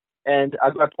did. And I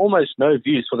got almost no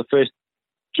views for the first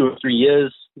 2 or 3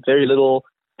 years, very little,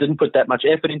 didn't put that much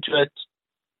effort into it.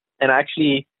 And I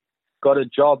actually got a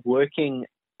job working,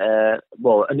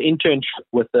 an internship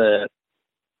with a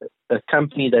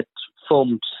company that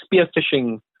filmed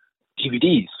spearfishing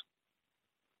DVDs.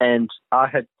 And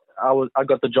I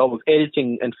got the job of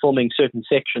editing and filming certain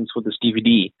sections for this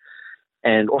DVD,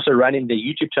 and also running the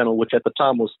YouTube channel, which at the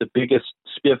time was the biggest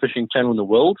spearfishing channel in the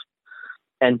world.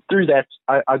 And through that,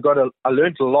 I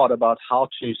learned a lot about how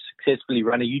to successfully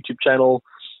run a YouTube channel,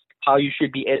 how you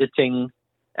should be editing,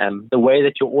 the way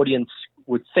that your audience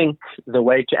would think, the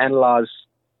way to analyze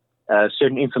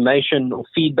certain information or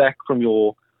feedback from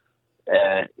your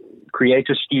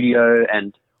creator studio,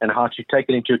 and how to take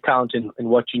it into account in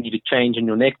what you need to change in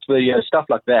your next video, stuff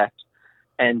like that.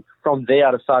 And from there,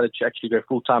 I decided to actually go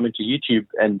full-time into YouTube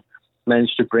and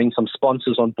managed to bring some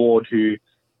sponsors on board who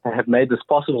have made this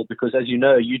possible, because, as you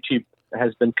know, YouTube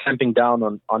has been clamping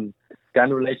down on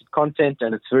gun-related content,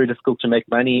 and it's very difficult to make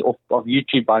money off of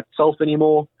YouTube by itself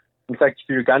anymore. In fact, if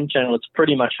you're a gun channel, it's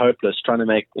pretty much hopeless trying to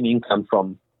make an income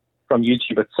from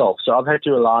YouTube itself. So I've had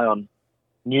to rely on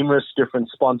numerous different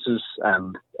sponsors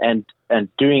and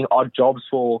doing odd jobs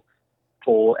for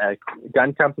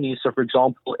gun companies. So, for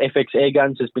example, FX Air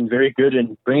Guns has been very good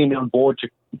in bringing me on board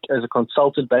as a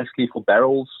consultant, basically for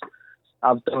barrels.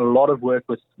 I've done a lot of work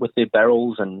with their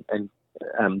barrels and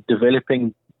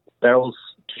developing barrels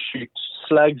to shoot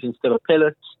slugs instead of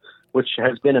pellets, which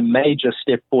has been a major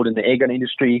step forward in the airgun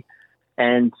industry.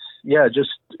 And yeah,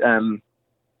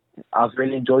 I've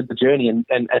really enjoyed the journey.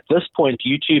 And at this point,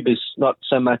 YouTube is not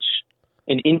so much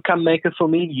an income maker for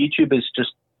me. YouTube is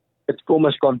it's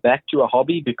almost gone back to a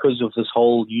hobby because of this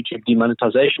whole YouTube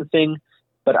demonetization thing.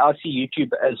 But I see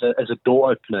YouTube as a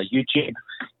door opener. YouTube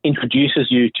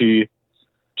introduces you to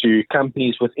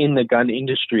companies within the gun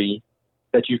industry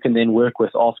that you can then work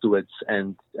with afterwards,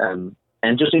 and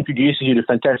just introduces you to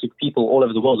fantastic people all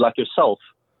over the world like yourself,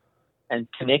 and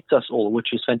connects us all,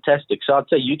 which is fantastic. So I'd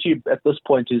say YouTube at this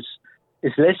point is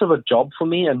less of a job for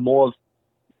me and more of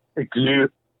a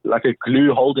glue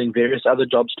holding various other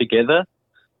jobs together.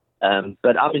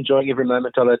 But I'm enjoying every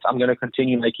moment of it. I'm going to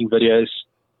continue making videos.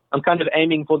 I'm kind of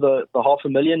aiming for the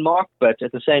 500,000 mark, but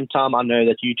at the same time, I know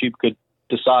that YouTube could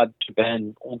decide to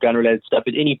ban all gun-related stuff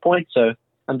at any point. So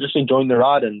I'm just enjoying the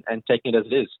ride and taking it as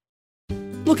it is.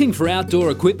 Looking for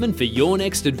outdoor equipment for your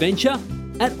next adventure?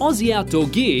 At Aussie Outdoor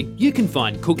Gear, you can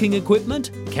find cooking equipment,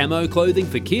 camo clothing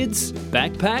for kids,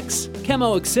 backpacks,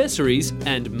 camo accessories,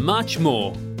 and much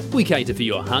more. We cater for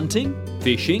your hunting,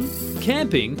 fishing,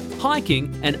 camping,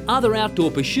 hiking, and other outdoor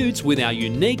pursuits with our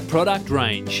unique product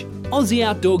range.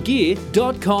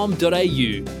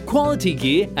 AussieOutdoorGear.com.au. Quality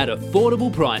gear at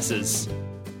affordable prices.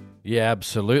 Yeah,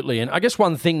 absolutely. And I guess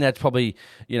one thing that's probably,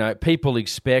 people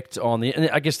expect and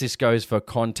I guess this goes for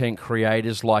content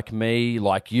creators like me,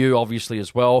 like you, obviously,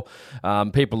 as well,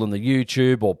 people in the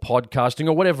YouTube or podcasting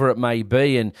or whatever it may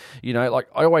be. And, like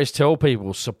I always tell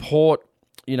people, support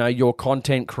your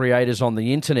content creators on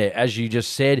the internet. As you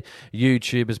just said,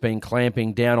 YouTube has been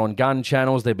clamping down on gun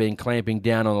channels. They've been clamping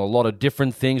down on a lot of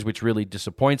different things, which really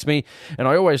disappoints me. And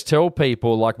I always tell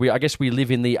people, I guess we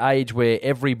live in the age where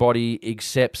everybody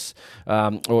accepts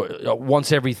or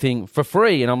wants everything for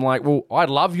free. And I'm like, well, I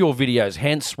love your videos,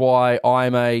 hence why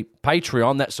I'm a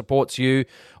Patreon that supports you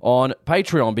on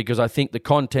Patreon, because I think the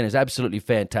content is absolutely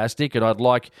fantastic, and I'd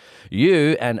like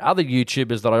you and other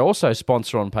YouTubers that I also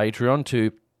sponsor on Patreon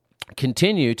to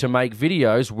continue to make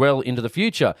videos well into the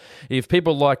future. If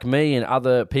people like me and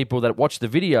other people that watch the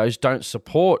videos don't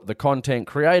support the content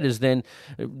creators, then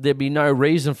there'd be no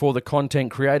reason for the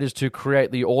content creators to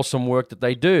create the awesome work that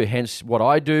they do. Hence what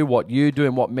I do, what you do,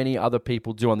 and what many other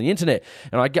people do on the internet.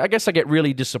 And I guess I get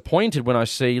really disappointed when I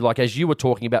see, like as you were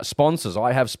talking about sponsors.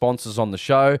 I have sponsors on the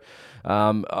show.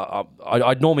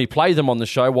 I'd normally play them on the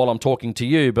show while I'm talking to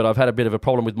you, but I've had a bit of a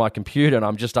problem with my computer and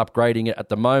I'm just upgrading it at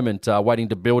the moment, waiting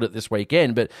to build it this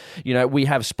weekend. But, we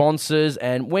have sponsors,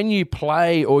 and when you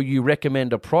play or you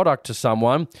recommend a product to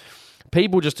someone,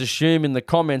 people just assume in the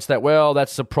comments that, well,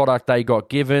 that's the product they got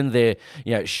given. They're,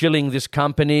 shilling this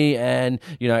company and,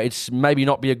 it's maybe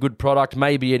not be a good product.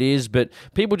 Maybe it is, but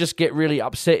people just get really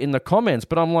upset in the comments.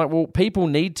 But I'm like, well, people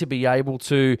need to be able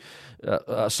to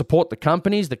support the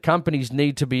companies. The companies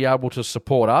need to be able to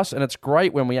support us, and it's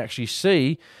great when we actually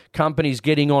see companies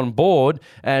getting on board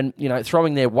and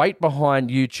throwing their weight behind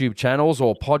YouTube channels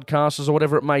or podcasters or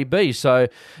whatever it may be. So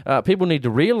people need to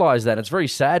realize that. It's very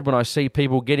sad when I see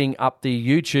people getting up the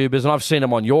YouTubers, and I've seen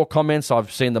them on your comments,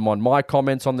 I've seen them on my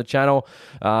comments on the channel.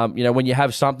 When you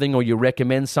have something or you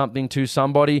recommend something to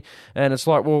somebody, and it's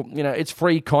like, well, it's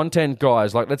free content,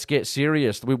 guys. Like, let's get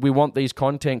serious. We want these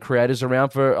content creators around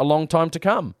for a long time to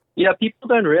come. Yeah, people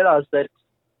don't realize that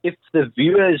if the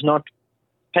viewer is not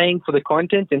paying for the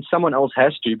content, then someone else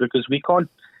has to, because we can't,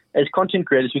 as content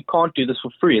creators, we can't do this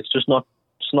for free. It's just not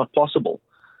possible.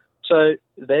 So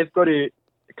they've got to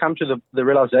come to the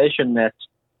realization that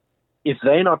if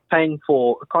they're not paying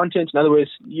for content, in other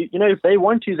words, if they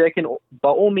want to, they can by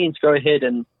all means go ahead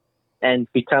and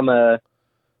become a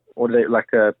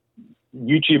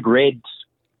YouTube Red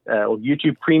or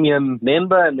YouTube Premium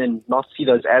member, and then not see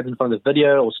those ads in front of the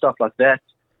video or stuff like that.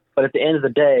 But at the end of the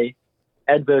day,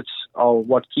 adverts are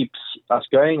what keeps us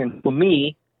going. And for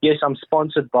me, yes, I'm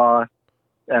sponsored by,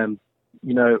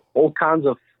 all kinds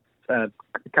of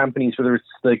companies, whether it's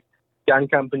the gun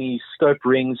companies, scope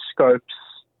rings, scopes,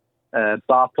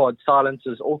 bar pod,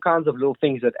 silencers, all kinds of little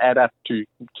things that add up to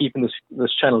keeping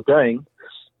this channel going.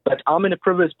 But I'm in a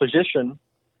privileged position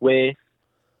where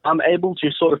I'm able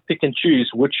to sort of pick and choose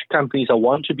which companies I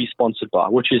want to be sponsored by,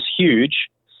 which is huge,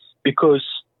 because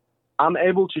I'm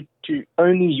able to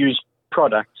only use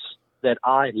products that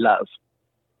I love.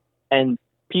 And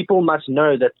people must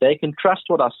know that they can trust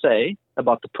what I say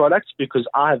about the products because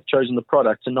I have chosen the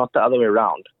products and not the other way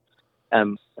around.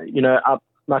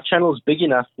 My channel is big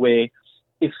enough where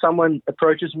if someone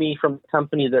approaches me from a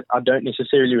company that I don't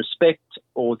necessarily respect,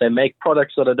 or they make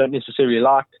products that I don't necessarily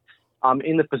like, I'm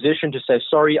in the position to say,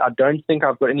 sorry, I don't think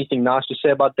I've got anything nice to say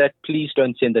about that. Please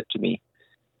don't send it to me.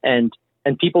 And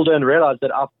people don't realize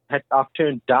that I've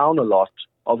turned down a lot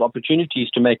of opportunities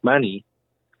to make money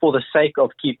for the sake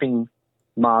of keeping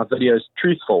my videos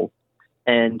truthful.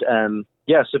 And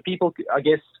so people, I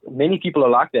guess many people are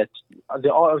like that.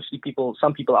 There are obviously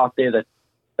some people out there that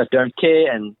don't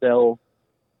care, and they'll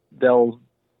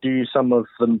do some of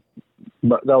them.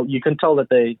 But you can tell that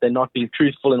they're not being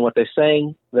truthful in what they're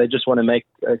saying. They just want to make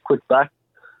a quick buck.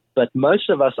 But most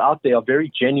of us out there are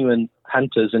very genuine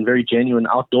hunters and very genuine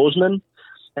outdoorsmen.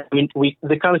 I mean,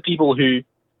 the kind of people who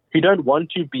don't want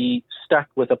to be stuck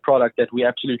with a product that we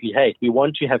absolutely hate. We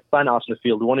want to have fun out in the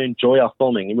field. We want to enjoy our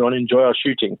filming, and we want to enjoy our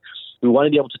shooting. We want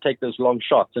to be able to take those long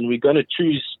shots, and we're going to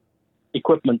choose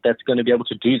equipment that's going to be able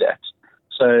to do that.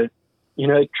 So,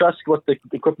 trust what the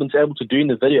equipment's able to do in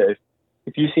the video.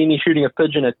 If you see me shooting a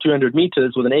pigeon at 200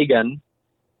 meters with an air gun,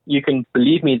 you can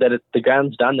believe me that the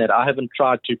gun's done that. I haven't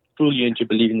tried to fool you into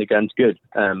believing the gun's good.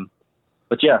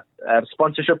 But yeah,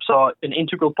 sponsorships are an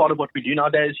integral part of what we do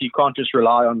nowadays. You can't just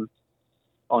rely on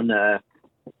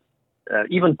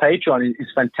even Patreon is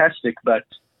fantastic, but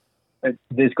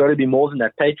there's got to be more than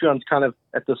that. Patreon's kind of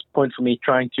at this point for me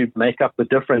trying to make up the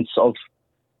difference of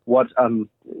what I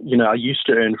used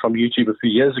to earn from YouTube a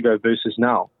few years ago versus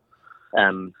now.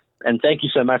 And thank you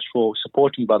so much for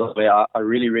supporting, by the way. I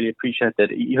really, really appreciate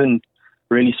that. Even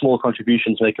really small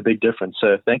contributions make a big difference.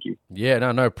 So thank you. Yeah,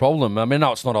 no problem. I mean,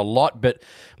 no, it's not a lot, but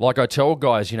like I tell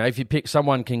guys, if you pick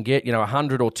someone can get,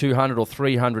 100 or 200 or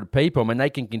 300 people, I mean, they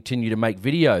can continue to make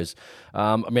videos.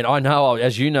 I know,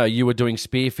 as you know, you were doing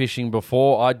spearfishing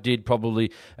before. I did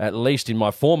probably, at least in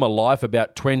my former life,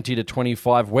 about 20 to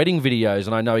 25 wedding videos,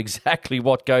 and I know exactly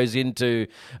what goes into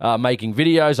making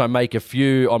videos. I make a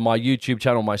few on my YouTube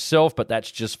channel myself, but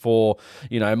that's just for,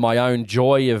 my own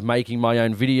joy of making my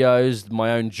own videos,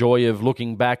 my own joy of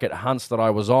looking back at hunts that I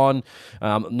was on.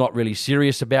 Not really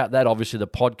serious about that. Obviously, the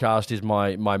podcast is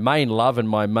my main love and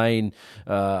my main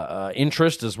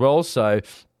interest as well. So,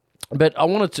 but I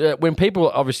wanted to, when people,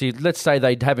 obviously, let's say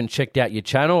they haven't checked out your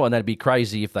channel, and that'd be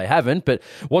crazy if they haven't, but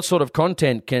what sort of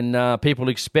content can people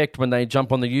expect when they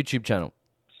jump on the YouTube channel?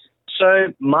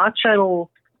 So my channel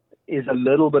is a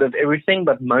little bit of everything,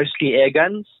 but mostly air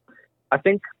guns. I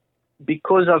think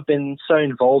because I've been so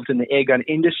involved in the air gun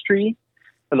industry,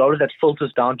 a lot of that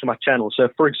filters down to my channel. So,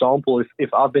 for example,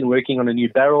 if I've been working on a new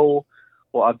barrel,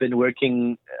 or I've been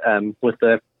working with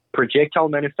a projectile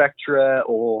manufacturer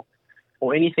or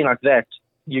anything like that,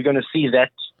 you're going to see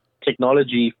that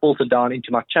technology filter down into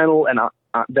my channel, and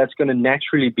that's going to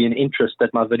naturally be an interest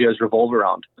that my videos revolve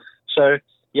around. So,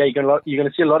 yeah, you're going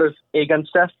to see a lot of air gun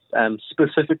stuff,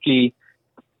 specifically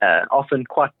often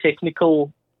quite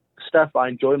technical stuff. I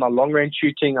enjoy my long-range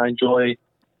shooting. I enjoy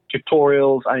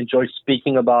tutorials. I enjoy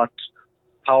speaking about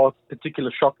how a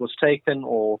particular shot was taken,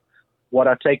 or what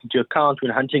I take into account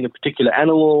when hunting a particular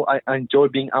animal. I enjoy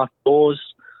being outdoors,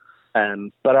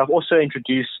 but I've also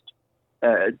introduced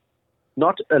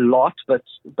not a lot, but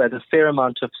a fair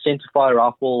amount of centerfire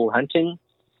rifle hunting.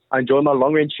 I enjoy my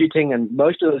long-range shooting, and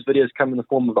most of those videos come in the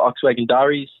form of Oxwagon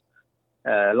Diaries.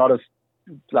 A lot of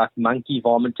like monkey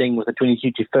vomiting with a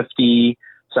 22-50,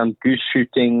 some goose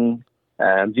shooting,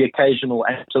 the occasional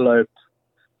antelope.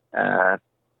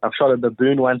 I've shot a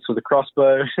baboon once with a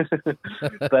crossbow,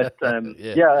 but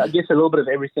I guess a little bit of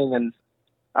everything. And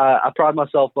I pride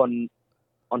myself on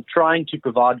trying to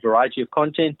provide variety of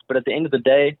content. But at the end of the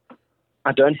day,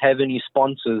 I don't have any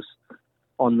sponsors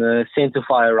on the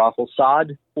centerfire rifle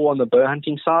side or on the bow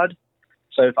hunting side.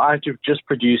 So if I had to just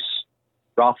produce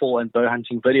rifle and bow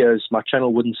hunting videos, my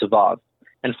channel wouldn't survive.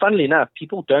 And funnily enough,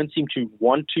 people don't seem to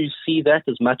want to see that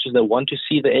as much as they want to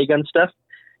see the airgun stuff.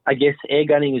 I guess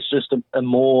airgunning is just a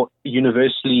more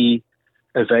universally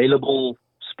available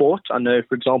sport. I know,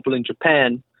 for example, in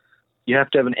Japan, you have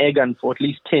to have an airgun for at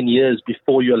least 10 years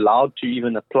before you're allowed to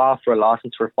even apply for a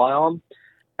license for a firearm.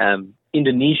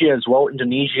 Indonesia as well,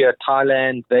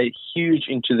 Thailand, they're huge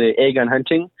into their airgun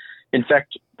hunting. In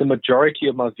fact, the majority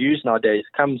of my views nowadays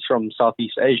comes from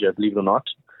Southeast Asia, believe it or not.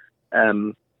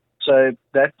 So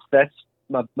that's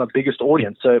my biggest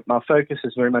audience. So my focus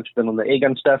has very much been on the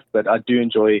airgun stuff, but I do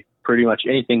enjoy pretty much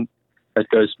anything that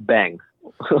goes bang.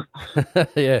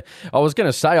 Yeah, I was going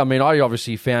to say, I mean, I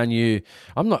obviously found you,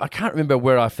 I can't remember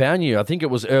where I found you. I think it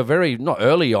was not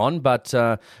early on, but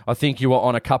I think you were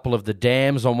on a couple of the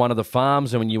dams on one of the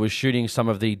farms, and when you were shooting some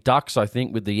of the ducks, I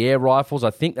think, with the air rifles. I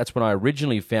think that's when I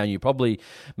originally found you, probably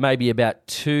maybe about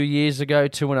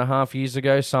 2.5 years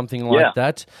ago, something like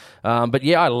that. But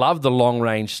yeah, I love the long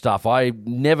range stuff. I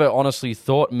never honestly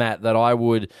thought, Matt, that I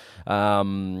would,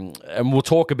 and we'll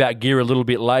talk about gear a little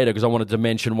bit later because I wanted to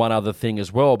mention one other thing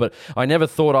as well, but I never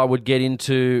thought I would get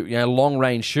into long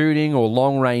range shooting or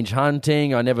long range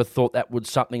hunting. I never thought that would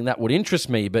something that would interest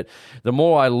me, but the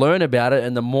more I learn about it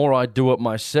and the more I do it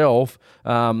myself,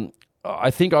 I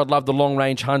think I'd love the long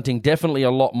range hunting definitely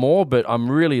a lot more, but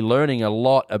I'm really learning a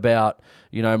lot about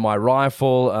my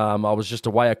rifle. I was just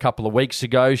away a couple of weeks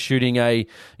ago shooting a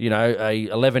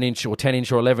 11-inch or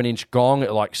 10-inch or 11-inch gong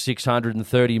at like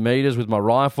 630 meters with my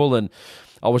rifle, and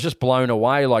I was just blown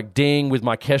away, like ding with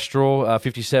my Kestrel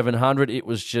 5700. It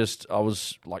was just, I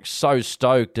was like so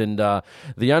stoked. And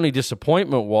the only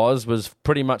disappointment was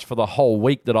pretty much for the whole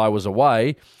week that I was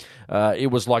away,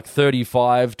 it was like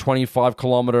 35, 25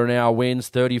 kilometer an hour winds,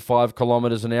 35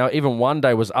 kilometers an hour. Even one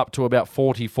day was up to about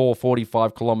 44,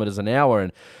 45 kilometers an hour.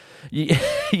 And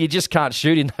you just can't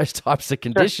shoot in those types of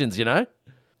conditions,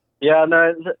 Yeah,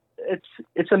 no,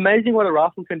 it's amazing what a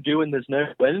rifle can do when there's no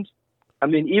wind. I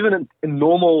mean, even a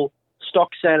normal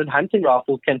stock standard hunting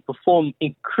rifle can perform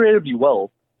incredibly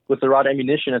well with the right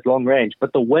ammunition at long range.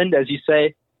 But the wind, as you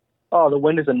say, the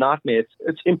wind is a nightmare.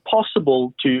 It's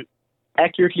impossible to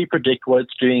accurately predict what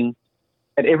it's doing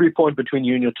at every point between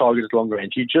you and your target at long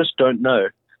range. You just don't know.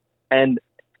 And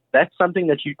that's something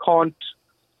that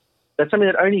that's something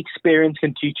that only experience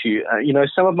can teach you.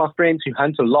 Some of my friends who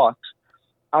hunt a lot,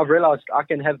 I've realized I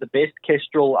can have the best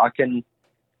Kestrel, I can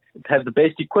have the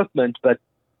best equipment, but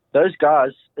those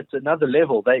guys, it's another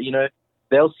level.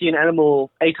 They'll see an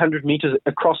animal 800 meters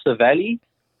across the valley,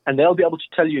 and they'll be able to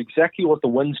tell you exactly what the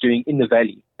wind's doing in the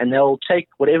valley. And they'll take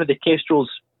whatever the Kestrel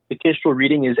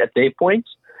reading is at their point,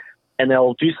 and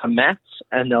they'll do some maths,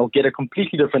 and they'll get a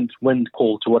completely different wind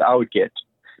call to what I would get,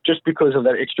 just because of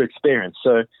that extra experience.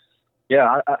 So,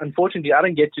 yeah, unfortunately, I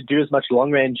don't get to do as much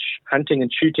long-range hunting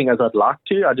and shooting as I'd like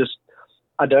to.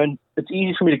 It's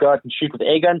easy for me to go out and shoot with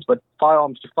air guns, but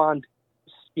firearms, to find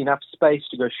enough space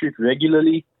to go shoot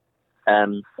regularly, I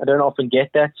don't often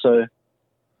get that. So,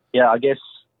 yeah, I guess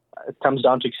it comes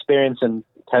down to experience and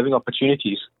having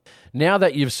opportunities. Now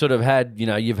that you've sort of had,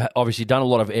 you've obviously done a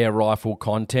lot of air rifle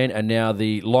content and now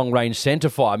the long-range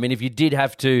centerfire. I mean, if you did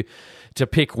have to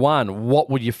pick one, what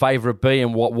would your favorite be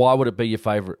and why would it be your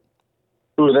favorite?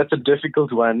 Ooh, that's a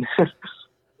difficult one.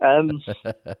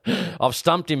 I've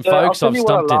stumped him, folks. I've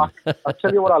stumped him. I'll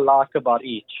tell you what I like about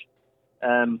each.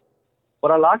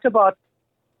 What I like about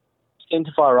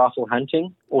centerfire rifle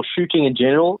hunting or shooting in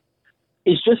general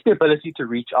is just the ability to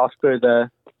reach out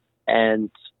further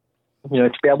and,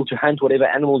 to be able to hunt whatever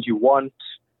animals you want.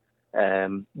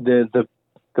 The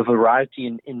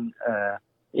variety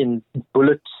in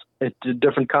bullets,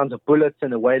 different kinds of bullets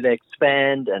and the way they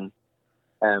expand, and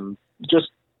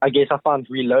I guess I find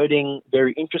reloading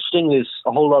very interesting. There's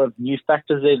a whole lot of new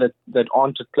factors there that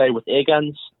aren't at play with air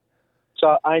guns.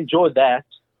 So I enjoyed that.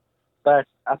 But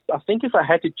I think if I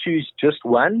had to choose just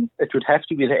one, it would have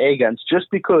to be the air guns, just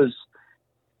because,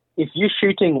 if you're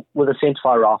shooting with a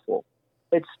centerfire rifle,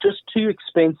 it's just too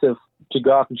expensive to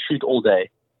go out and shoot all day.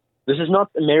 This is not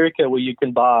America where you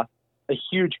can buy a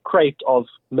huge crate of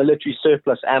military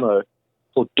surplus ammo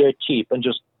for dirt cheap and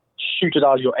just shoot it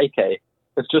out of your AK.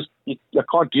 It's just, you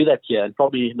can't do that here, and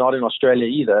probably not in Australia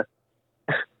either.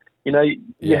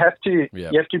 You have to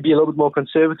be a little bit more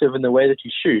conservative in the way that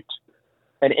you shoot.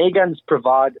 And air guns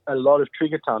provide a lot of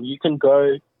trigger time. You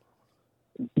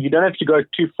don't have to go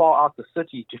too far out the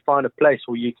city to find a place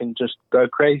where you can just go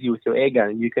crazy with your air gun,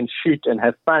 and you can shoot and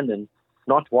have fun and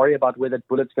not worry about where that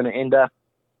bullet's going to end up.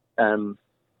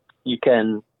 You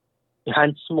can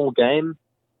hunt small game.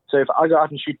 So if I go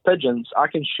out and shoot pigeons, I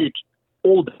can shoot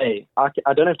all day. I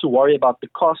don't have to worry about the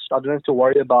cost. I don't have to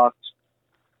worry about,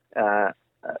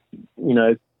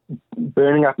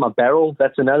 burning up my barrel.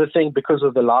 That's another thing because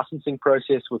of the licensing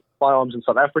process with firearms in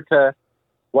South Africa.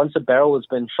 Once a barrel has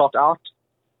been shot out,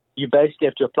 you basically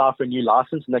have to apply for a new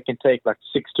license, and that can take like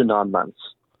 6 to 9 months,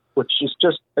 which is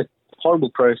just a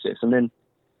horrible process. And then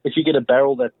if you get a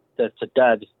barrel that's a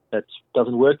dud, that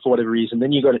doesn't work for whatever reason,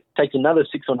 then you got to take another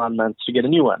 6 or 9 months to get a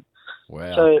new one.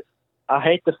 Wow. So I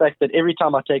hate the fact that every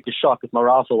time I take a shot with my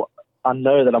rifle, I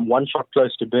know that I'm one shot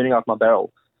close to burning out my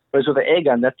barrel. Whereas with an air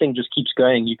gun, that thing just keeps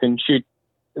going. You can shoot,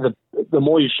 the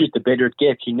more you shoot, the better it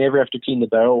gets. You never have to clean the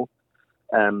barrel.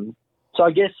 So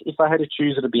I guess if I had to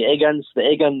choose, it would be air guns. The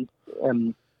air gun,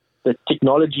 the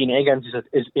technology in air guns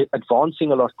is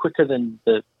advancing a lot quicker than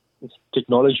the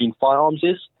technology in firearms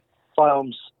is.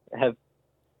 Firearms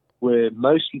were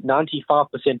mostly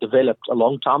 95% developed a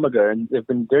long time ago, and there have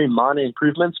been very minor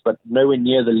improvements, but nowhere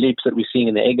near the leaps that we're seeing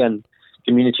in the air gun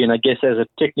community. And I guess as a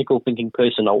technical thinking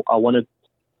person, I want to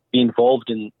be involved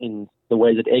in the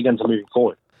way that air guns are moving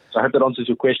forward. So I hope that answers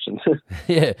your question.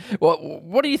 Yeah. Well,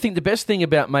 what do you think the best thing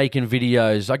about making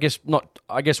videos? I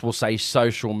guess we'll say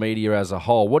social media as a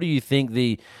whole. What do you think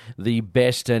the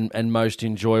best and most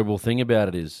enjoyable thing about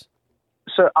it is?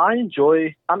 So I'm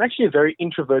actually a very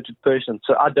introverted person.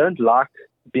 So I don't like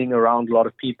being around a lot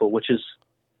of people, which is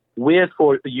weird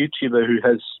for a YouTuber who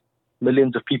has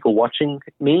millions of people watching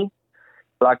me.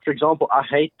 Like, for example, I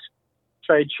hate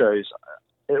trade shows.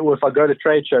 Or if I go to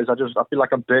trade shows, I feel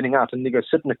like I'm burning out, and they go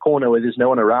sit in a corner where there's no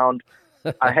one around.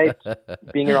 I hate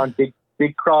being around big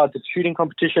crowds at shooting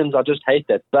competitions. I just hate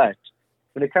that. But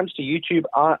when it comes to YouTube,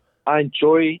 I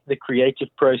enjoy the creative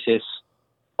process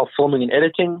of filming and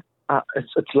editing.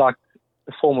 It's like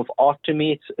a form of art to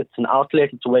me. It's an outlet.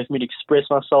 It's a way for me to express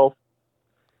myself.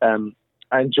 I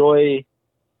enjoy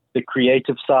the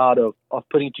creative side of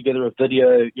putting together a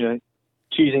video,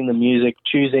 choosing the music,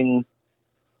 choosing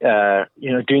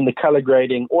doing the color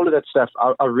grading, all of that stuff.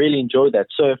 I really enjoy that.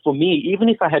 So for me, even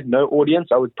if I had no audience,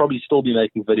 I would probably still be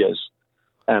making videos.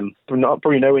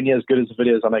 Probably nowhere near as good as the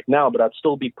videos I make now, but I'd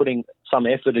still be putting some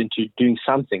effort into doing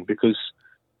something because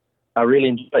I really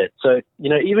enjoy it. So,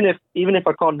 even if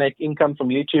I can't make income from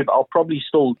YouTube, I would probably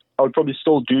still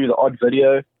do the odd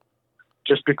video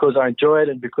just because I enjoy it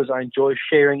and because I enjoy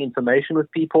sharing information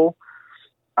with people.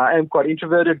 I am quite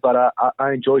introverted, but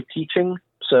I enjoy teaching.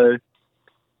 So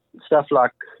stuff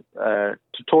like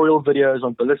tutorial videos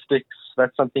on ballistics,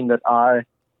 that's something that I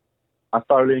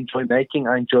thoroughly enjoy making.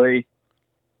 I enjoy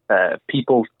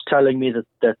people telling me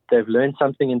that they've learned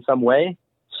something in some way.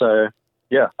 So,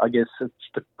 yeah, I guess it's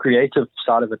the creative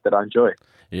side of it that I enjoy.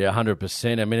 Yeah,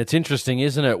 100%. I mean, it's interesting,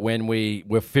 isn't it, when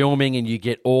we're filming and you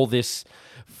get all this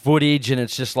footage and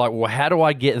it's just like, well, how do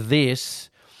I get this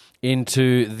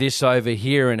into this over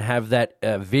here and have that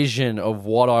vision of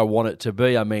what I want it to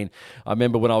be? I mean, I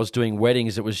remember when I was doing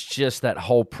weddings, it was just that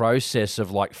whole process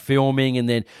of like filming and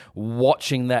then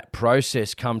watching that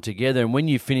process come together. And when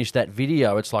you finish that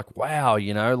video, it's like, wow,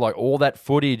 like all that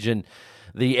footage and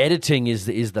the editing is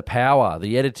the power.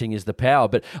 The editing is the power.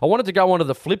 But I wanted to go on to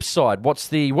the flip side. What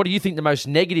do you think the most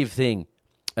negative thing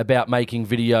about making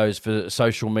videos for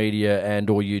social media and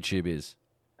or YouTube is?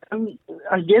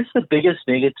 I guess the biggest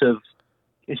negative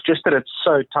is just that it's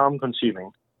so time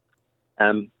consuming.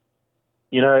 If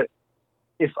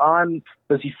I'm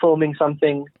busy filming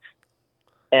something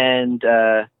and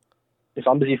I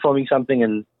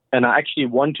actually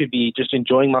want to be just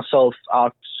enjoying myself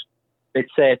out, let's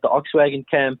say at the Oxwagon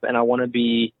camp, and I want to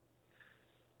be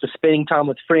just spending time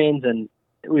with friends, and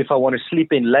if I want to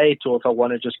sleep in late or if I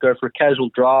want to just go for a casual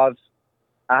drive,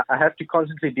 I have to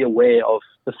constantly be aware of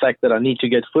the fact that I need to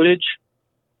get footage,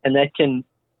 and that can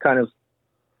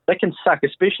suck,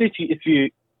 especially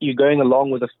if you're going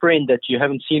along with a friend that you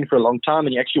haven't seen for a long time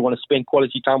and you actually want to spend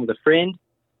quality time with a friend,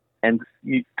 and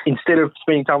you, instead of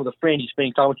spending time with a friend, you're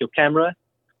spending time with your camera.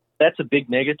 That's a big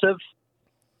negative.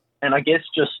 And I guess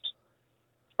just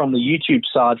from the YouTube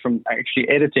side, from actually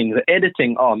editing. The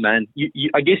editing, oh man,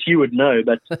 I guess you would know,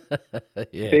 but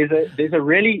Yeah. there's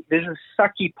a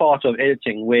sucky part of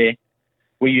editing where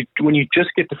when you just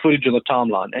get the footage of the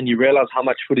timeline and you realize how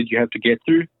much footage you have to get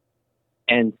through,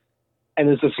 and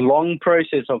there's this long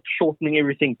process of shortening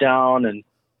everything down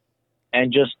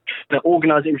and just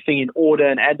organize everything in order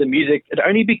and add the music. It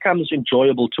only becomes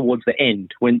enjoyable towards the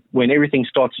end when everything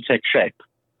starts to take shape.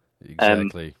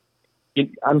 Exactly.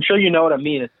 I'm sure you know what I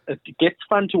mean. It gets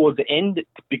fun towards the end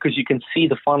because you can see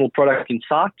the final product in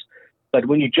sight. But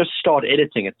when you just start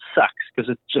editing, it sucks because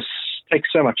it just takes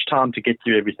so much time to get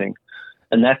through everything.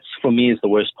 And that's, for me, is the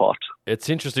worst part. It's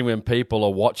interesting when people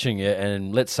are watching it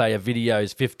and let's say a video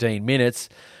is 15 minutes,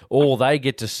 all they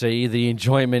get to see, the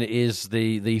enjoyment is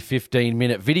the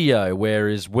 15-minute video,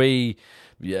 whereas we...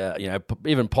 Yeah,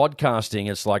 even podcasting,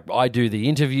 it's like I do the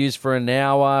interviews for an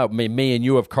hour. Me and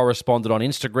you have corresponded on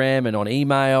Instagram and on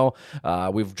email.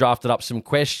 We've drafted up some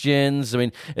questions. I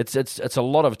mean, it's a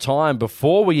lot of time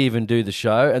before we even do the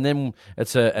show, and then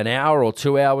it's an hour or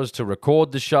 2 hours to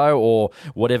record the show or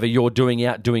whatever you're doing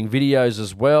out doing videos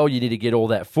as well. You need to get all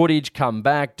that footage, come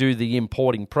back, do the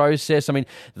importing process. I mean,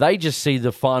 they just see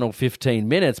the final 15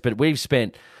 minutes, but we've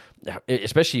spent...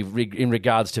 especially in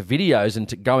regards to videos and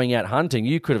to going out hunting,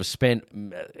 you could have spent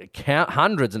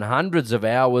hundreds and hundreds of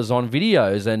hours on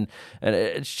videos, and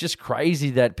it's just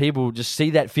crazy that people just see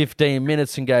that 15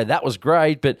 minutes and go, that was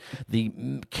great, but the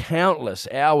countless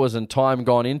hours and time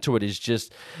gone into it is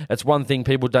just, it's one thing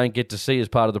people don't get to see as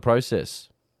part of the process.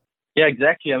 Yeah,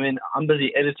 exactly. I mean, I'm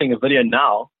busy editing a video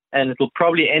now, and it'll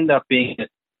probably end up being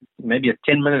maybe a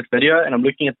 10-minute video, and I'm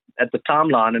looking at the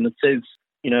timeline, and it says,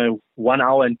 1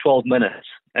 hour and 12 minutes.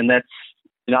 And that's,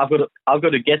 I've got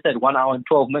to get that 1 hour and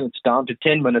 12 minutes down to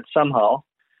 10 minutes somehow,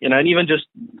 and even just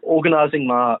organizing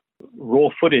my raw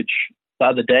footage the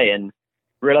other day and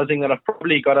realizing that I've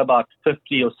probably got about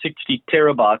 50 or 60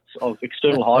 terabytes of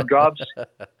external hard drives.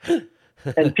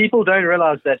 And people don't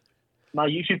realize that my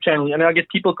YouTube channel, I get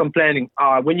people complaining,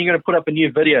 when are you going to put up a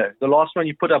new video? The last one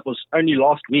you put up was only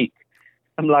last week.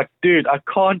 I'm like, dude, I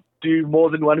can't do more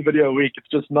than one video a week. It's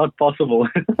just not possible.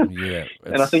 Yeah,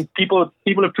 and I think people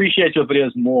appreciate your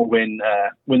videos more when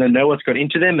they know what's gone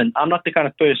into them. And I'm not the kind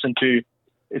of person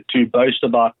to boast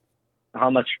about how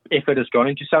much effort has gone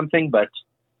into something, but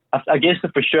I guess the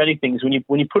frustrating thing is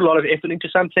when you put a lot of effort into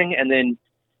something, and then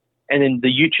the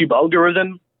YouTube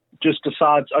algorithm just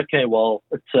decides, okay, well,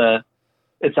 it's a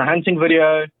hunting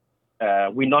video.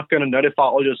 We're not going to notify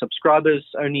all your subscribers.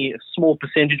 Only a small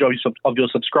percentage of your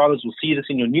subscribers will see this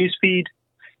in your newsfeed,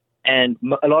 and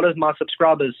a lot of my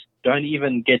subscribers don't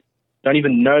even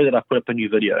know that I put up a new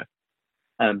video,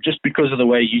 just because of the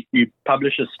way you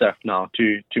publish this stuff now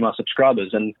to my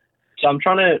subscribers. And so I'm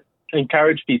trying to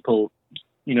encourage people.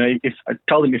 If I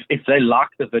tell them if they like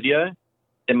the video,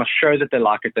 they must show that they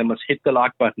like it. They must hit the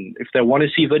like button. If they want to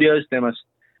see videos,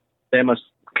 they must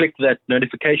click that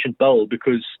notification bell,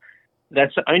 because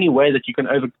that's the only way that you can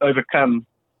overcome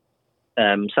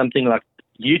something like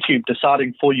YouTube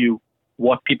deciding for you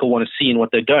what people want to see and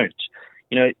what they don't.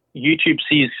 YouTube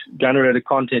sees gun-related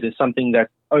content as something that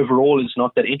overall is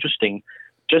not that interesting,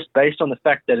 just based on the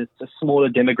fact that it's a smaller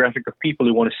demographic of people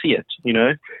who want to see it.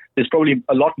 There's probably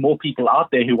a lot more people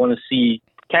out there who want to see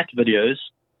cat videos,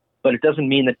 but it doesn't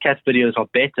mean that cat videos are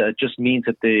better. It just means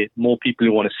that there are more people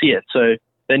who want to see it. So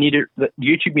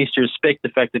YouTube needs to respect the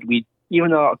fact that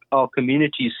even though our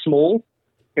community is small,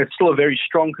 it's still a very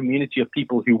strong community of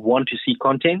people who want to see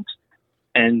content.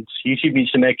 And YouTube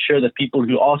needs to make sure that people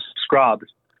who are subscribed,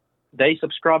 they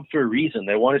subscribe for a reason.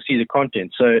 They want to see the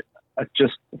content. So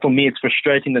for me, it's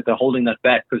frustrating that they're holding that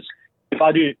back, because if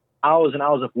I do hours and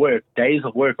hours of work, days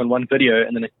of work on one video,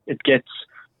 and then it gets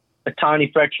a tiny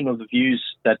fraction of the views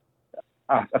that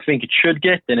I think it should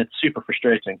get, then it's super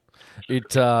frustrating.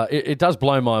 It does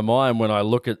blow my mind when I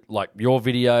look at like your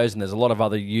videos, and there's a lot of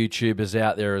other YouTubers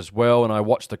out there as well, and I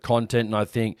watch the content and I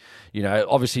think,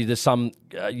 obviously there's some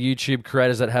YouTube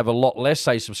creators that have a lot less,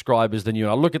 say, subscribers than you,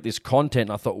 and I look at this content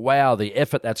and I thought, wow, the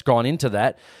effort that's gone into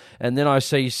that. And then I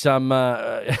see some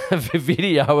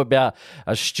video about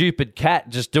a stupid cat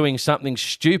just doing something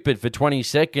stupid for 20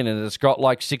 seconds, and it's got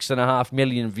like 6.5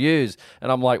 million views.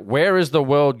 And I'm like, where is the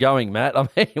world going, Matt? I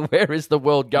mean, where is the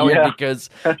world going? Yeah.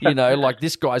 Because, like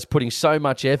this guy's putting so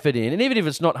much effort in. And even if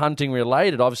it's not hunting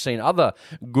related, I've seen other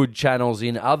good channels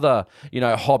in other,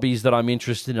 hobbies that I'm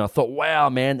interested in. I thought, wow,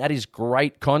 man, that is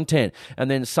great content. And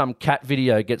then some cat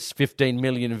video gets 15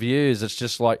 million views. It's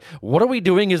just like, what are we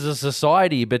doing as a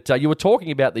society? But you were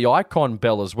talking about the icon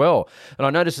bell as well, and I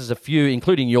noticed there's a few,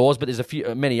 including yours, but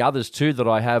there's many others too that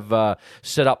I have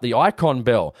set up the icon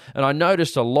bell, and I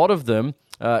noticed a lot of them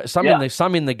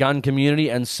some in the gun community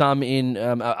and some in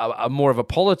a more of a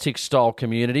politics style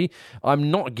community.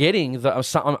 I'm not getting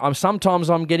sometimes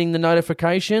I'm getting the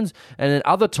notifications, and then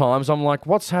other times I'm like,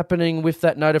 what's happening with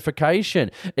that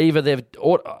notification?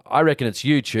 I reckon it's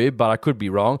YouTube, but I could be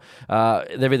wrong.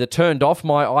 They've either turned off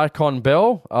my icon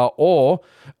bell, or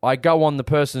I go on the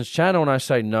person's channel and I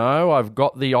say, no, I've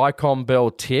got the icon bell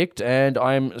ticked and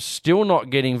I'm still not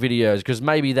getting videos, because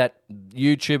maybe that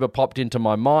YouTuber popped into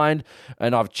my mind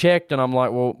and I've checked and I'm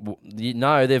like, well,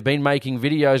 no, they've been making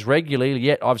videos regularly,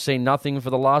 yet I've seen nothing for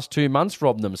the last 2 months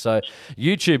from them. So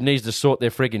YouTube needs to sort their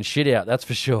friggin' shit out, that's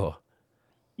for sure.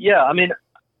 Yeah, I mean,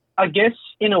 I guess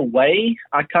in a way,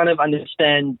 I kind of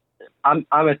understand. I'm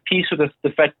at peace with the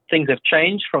fact things have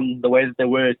changed from the way that they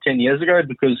were 10 years ago,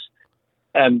 because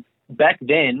back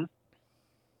then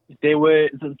there were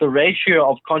the ratio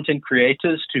of content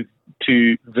creators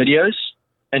to videos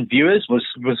and viewers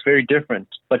was very different.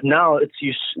 But now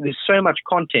there's so much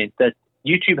content that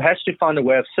YouTube has to find a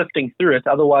way of sifting through it.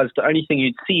 Otherwise, the only thing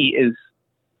you'd see is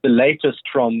the latest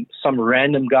from some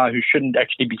random guy who shouldn't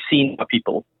actually be seen by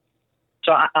people.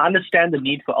 So I understand the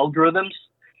need for algorithms,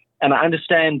 and I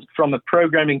understand from a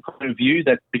programming point of view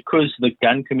that because the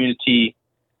gun community,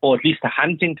 or at least the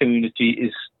hunting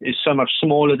community, is so much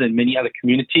smaller than many other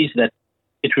communities, that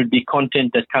it would be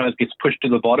content that kind of gets pushed to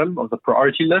the bottom of the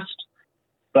priority list.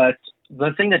 But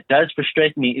the thing that does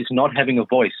frustrate me is not having a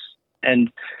voice,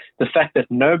 and the fact that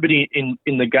nobody in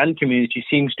the gun community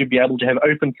seems to be able to have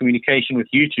open communication with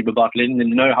YouTube about letting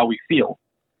them know how we feel.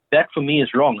 That for me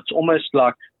is wrong. It's almost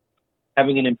like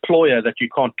having an employer that you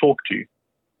can't talk to,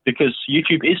 because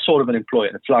YouTube is sort of an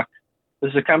employer. It's like, this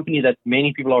is a company that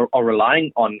many people are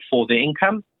relying on for their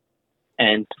income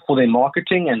and for their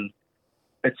marketing. And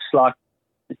it's like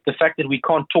the fact that we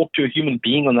can't talk to a human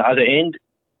being on the other end.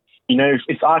 You know,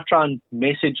 if I try and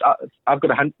message,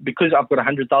 because I've got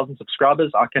 100,000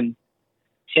 subscribers, I can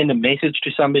send a message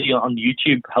to somebody on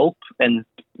YouTube help and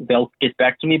they'll get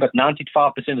back to me. But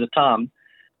 95% of the time,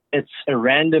 it's a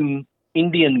random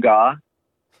Indian guy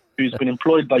who's been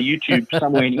employed by YouTube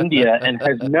somewhere in India and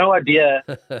has no idea,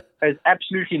 has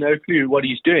absolutely no clue what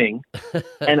he's doing.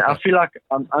 And I feel like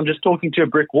I'm just talking to a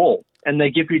brick wall, and they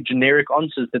give you generic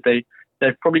answers that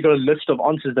they've probably got a list of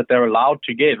answers that they're allowed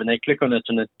to give, and they click on it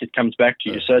and it comes back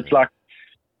to you. So it's like,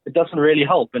 it doesn't really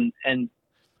help. And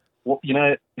you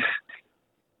know,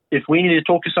 if we need to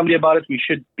talk to somebody about it, we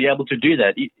should be able to do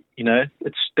that. You know,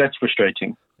 that's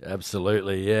frustrating.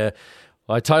 Absolutely, yeah.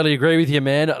 I totally agree with you,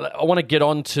 man. I want to get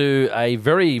on to a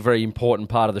very, very important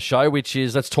part of the show, which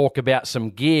is let's talk about some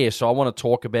gear. So I want to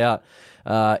talk about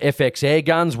FX air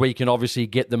guns. We can obviously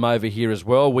get them over here as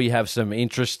well. We have some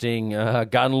interesting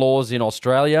gun laws in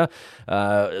Australia.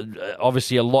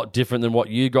 Obviously a lot different than what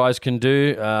you guys can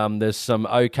do. There's some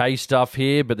okay stuff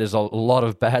here, but there's a lot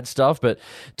of bad stuff. But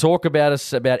talk about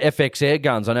FX air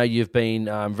guns. I know you've been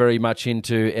very much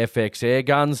into FX air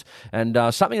guns, and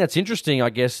something that's interesting,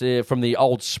 I guess, from the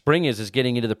old Springers is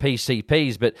getting into the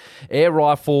PCPs, but air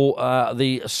rifle,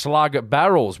 the slug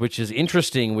barrels, which is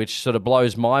interesting, which sort of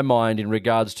blows my mind in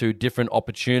regards to different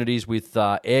opportunities with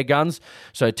air guns.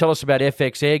 So tell us about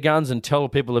FX air guns and tell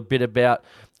people a bit about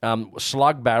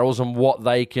slug barrels and what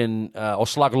they can, or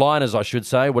slug liners, I should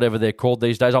say, whatever they're called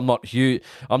these days. I'm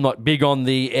not big on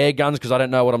the air guns because I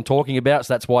don't know what I'm talking about,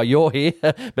 so that's why you're here.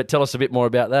 But tell us a bit more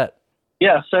about that.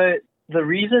 Yeah, so the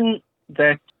reason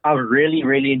that I've really,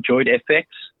 really enjoyed FX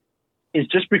is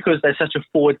just because they're such a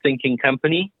forward-thinking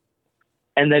company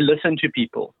and they listen to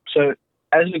people. So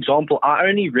as an example, I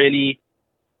only really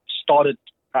started,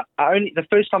 the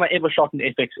first time I ever shot an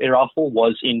FX air rifle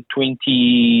was in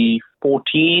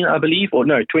 2014, I believe, or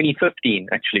no, 2015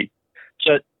 actually.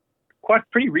 So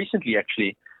pretty recently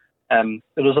actually. It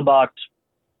was about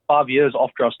 5 years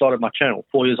after I started my channel,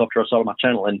 4 years after I started my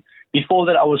channel. And before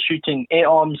that, I was shooting air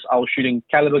arms, I was shooting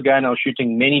caliber gun, I was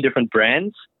shooting many different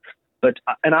brands.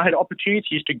 And I had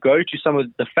opportunities to go to some of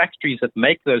the factories that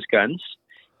make those guns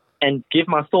and give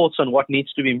my thoughts on what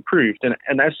needs to be improved.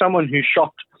 And as someone who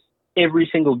shot every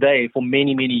single day for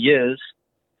many, many years,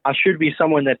 I should be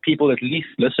someone that people at least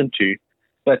listen to.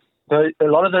 But a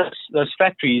lot of those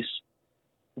factories,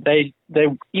 they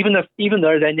even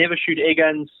though they never shoot air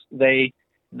guns, the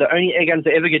only air guns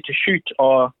they ever get to shoot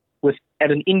are at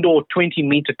an indoor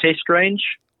 20-meter test range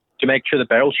to make sure the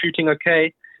barrel's shooting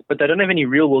okay, but they don't have any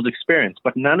real-world experience.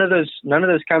 But none of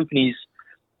those companies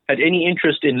had any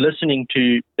interest in listening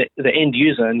to the end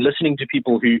user and listening to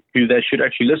people who they should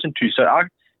actually listen to. So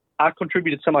I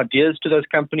contributed some ideas to those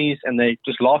companies, and they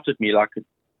just laughed at me like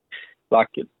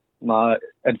my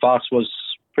advice was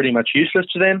pretty much useless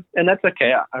to them, and that's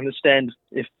okay. I understand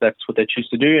if that's what they choose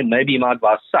to do, and maybe my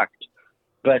advice sucked.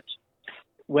 But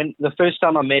when the first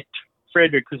time I met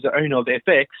Frederick, who's the owner of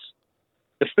FX,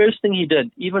 the first thing he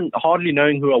did, even hardly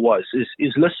knowing who I was,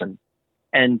 is listen.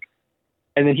 And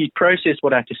then he'd process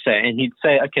what I had to say, and he'd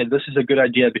say, okay, this is a good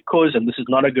idea because, and this is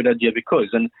not a good idea because.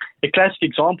 And a classic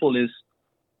example is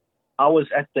I was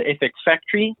at the FX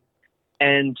factory,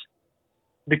 and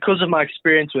because of my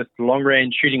experience with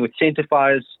long-range shooting with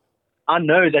centerfires, I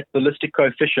know that ballistic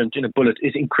coefficient in a bullet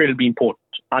is incredibly important.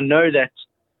 I know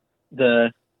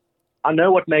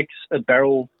what makes a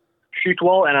barrel shoot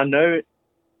well, and I know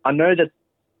that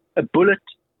a bullet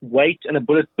weight and a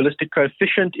bullet ballistic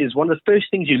coefficient is one of the first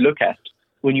things you look at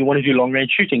when you want to do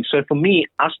long-range shooting. So for me,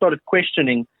 I started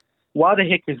questioning, why the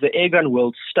heck is the airgun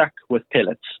world stuck with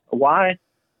pellets? Why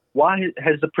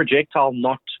has the projectile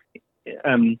not...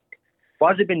 why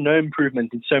has there been no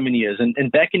improvement in so many years?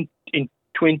 And back in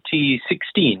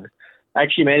 2016, I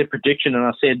actually made a prediction, and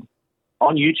I said,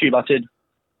 on YouTube, I said,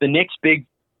 the next big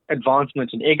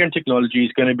advancement in airgun technology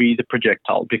is going to be the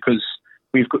projectile, because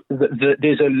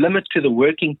there's a limit to the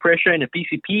working pressure in a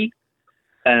PCP.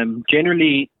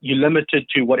 Generally, you're limited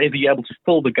to whatever you're able to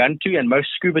fill the gun to, and most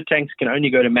scuba tanks can only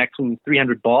go to maximum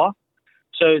 300 bar.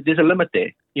 So there's a limit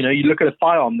there. You look at a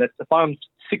firearm's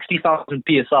 60,000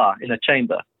 PSI in a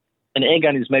chamber. An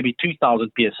airgun is maybe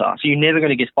 2,000 PSI. So you're never going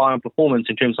to get firearm performance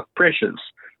in terms of pressures.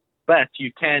 But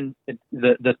you can,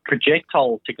 the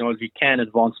projectile technology can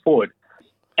advance forward.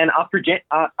 And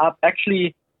I've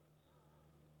actually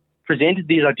presented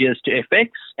these ideas to FX,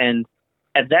 and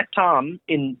at that time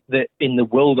in the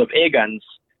world of airguns,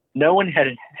 no one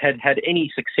had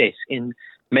any success in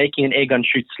making an airgun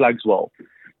shoot slugs well.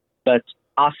 But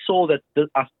I saw that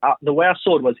the way I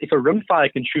saw it was, if a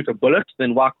rimfire can shoot a bullet,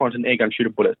 then why can't an airgun shoot a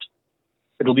bullet?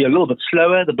 It'll be a little bit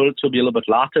slower, the bullets will be a little bit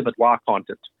lighter, but why can't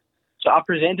it? So I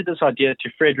presented this idea to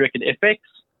Frederick at FX,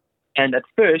 and at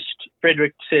first,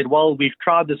 Frederick said, well, we've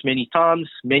tried this many times,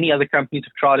 many other companies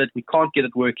have tried it, we can't get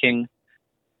it working,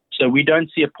 so we don't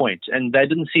see a point. And they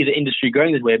didn't see the industry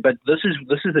going that way, but this is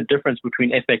the difference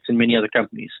between FX and many other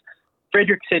companies.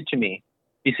 Frederick said to me,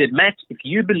 he said, Matt, if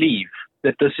you believe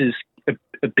that this is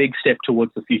a big step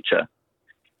towards the future,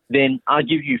 then I'll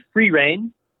give you free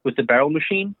reign with the barrel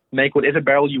machine, make whatever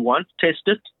barrel you want, test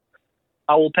it.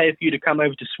 I will pay for you to come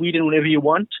over to Sweden whenever you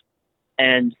want.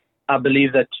 And I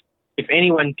believe that if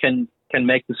anyone can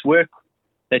make this work,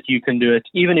 that you can do it.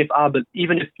 Even though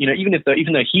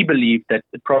he believed that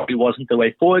it probably wasn't the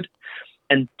way forward.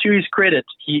 And to his credit,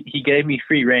 he gave me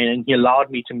free reign, and he allowed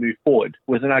me to move forward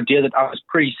with an idea that I was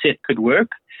pretty set could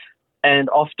work. And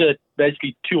after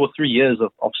basically 2 or 3 years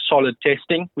of solid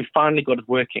testing, we finally got it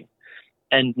working.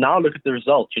 And now look at the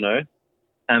result, the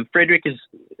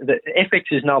FX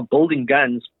is now building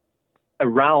guns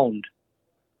around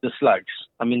the slugs.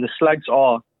 I mean, the slugs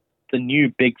are the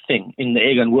new big thing in the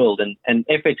airgun world, and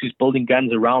FX is building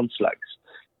guns around slugs.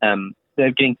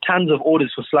 They're getting tons of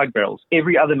orders for slug barrels.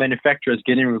 Every other manufacturer is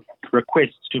getting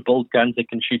requests to build guns that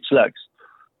can shoot slugs.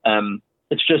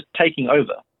 It's just taking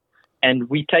over. And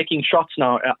we're taking shots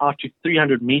now out to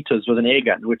 300 meters with an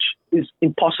airgun, which is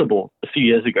impossible a few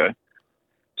years ago.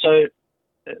 So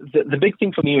the big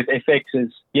thing for me with FX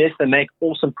is, yes, they make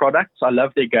awesome products. I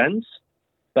love their guns.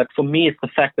 But for me, it's the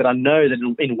fact that I know that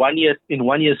in 1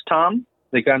 year's time,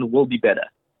 the gun will be better.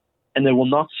 And they will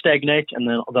not stagnate, and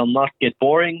they'll not get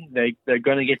boring. They're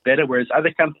going to get better, whereas some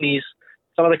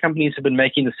other companies have been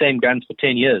making the same guns for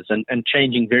 10 years and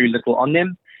changing very little on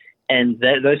them. And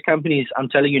those companies, I'm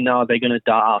telling you now, they're going to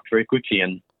die out very quickly.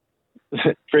 And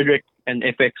Frederick and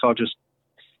FX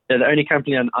they're the only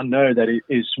company I know that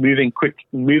is moving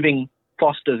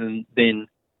faster than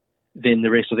the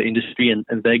rest of the industry, and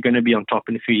they're going to be on top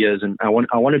in a few years. And I want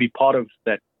to be part of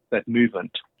that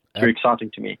movement. It's very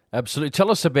exciting to me. Absolutely.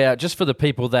 Tell us about, just for the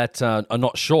people that are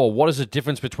not sure, what is the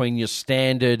difference between your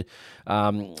standard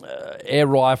air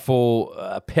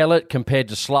rifle pellet compared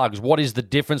to slugs? What is the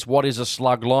difference? What is a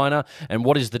slug liner? And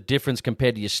what is the difference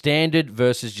compared to your standard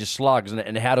versus your slugs?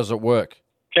 And how does it work?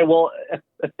 Okay, well,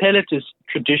 a pellet is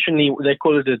traditionally, they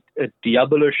call it a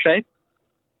Diabolo shape.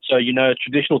 So, a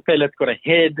traditional pellet's got a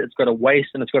head, it's got a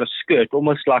waist, and it's got a skirt,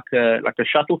 almost like a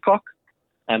shuttlecock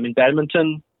in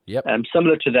badminton. Yep.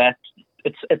 Similar to that,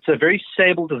 it's a very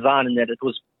stable design in that it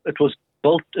was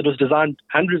designed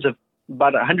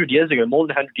about 100 years ago, more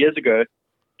than 100 years ago,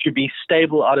 to be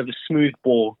stable out of a smooth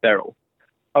bore barrel.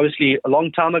 Obviously, a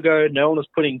long time ago, no one was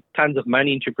putting tons of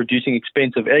money into producing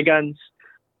expensive air guns,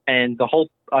 and the whole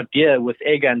idea with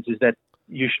air guns is that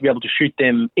you should be able to shoot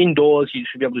them indoors, you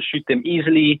should be able to shoot them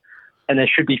easily, and they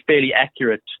should be fairly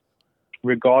accurate,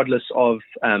 regardless of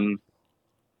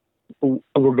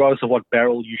what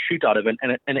barrel you shoot out of. And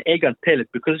an airgun pellet,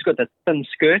 because it's got that thin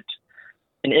skirt,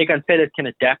 an airgun pellet can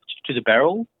adapt to the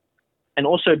barrel, and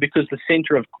also because the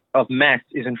center of mass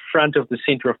is in front of the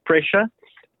center of pressure,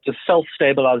 it's a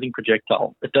self-stabilizing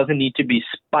projectile. It doesn't need to be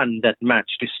spun that much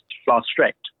to fly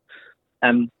straight.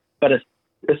 But a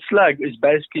slug is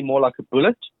basically more like a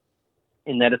bullet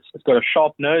in that it's got a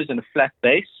sharp nose and a flat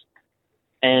base.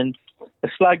 And a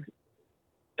slug,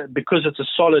 because it's a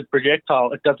solid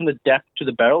projectile, it doesn't adapt to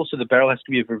the barrel, so the barrel has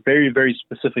to be of a very, very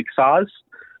specific size.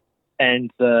 And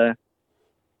the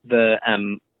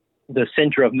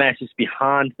center of mass is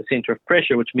behind the center of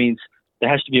pressure, which means there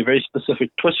has to be a very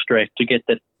specific twist rate to get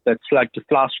that slug to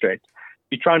fly straight.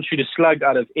 If you try and shoot a slug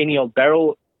out of any old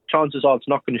barrel, chances are it's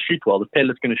not going to shoot well. The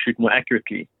pellet's going to shoot more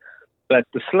accurately. But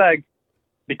the slug,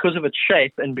 because of its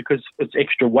shape and because of its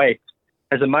extra weight,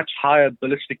 has a much higher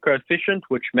ballistic coefficient,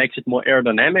 which makes it more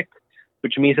aerodynamic,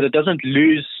 which means that it doesn't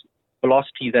lose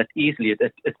velocity that easily.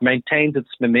 It maintains its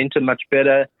momentum much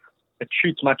better. It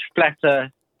shoots much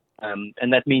flatter.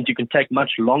 And that means you can take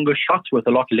much longer shots with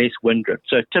a lot less wind drift.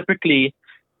 So typically,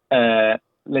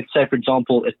 let's say, for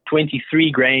example, a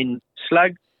 23-grain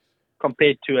slug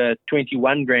compared to a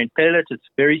 21-grain pellet, it's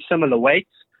very similar weights,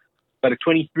 but a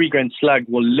 23-grain slug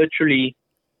will literally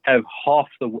have half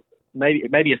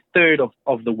maybe a third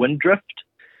of the wind drift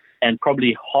and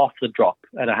probably half the drop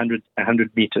at 100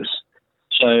 meters.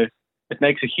 So it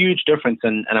makes a huge difference,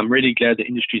 and I'm really glad the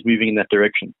industry is moving in that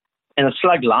direction. And a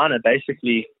slug liner,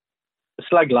 basically, the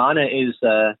slug liner is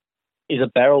a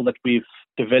barrel that we've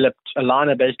developed. A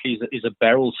liner basically is a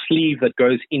barrel sleeve that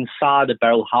goes inside a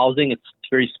barrel housing. It's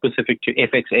very specific to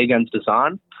FX Airgun's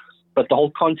design. But the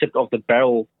whole concept of the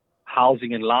barrel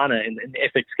housing and liner in the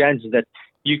FX guns is that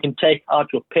you can take out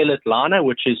your pellet liner,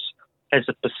 which has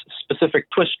a specific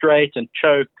twist rate and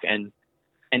choke and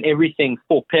everything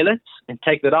for pellets, and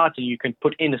take that out, and you can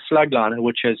put in a slug liner,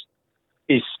 which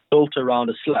is built around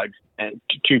a slug and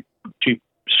to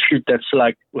shoot that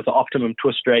slug with the optimum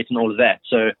twist rate and all of that.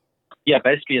 So, yeah,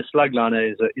 basically a slug liner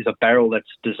is a barrel that's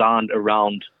designed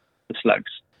around the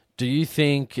slugs. Do you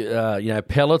think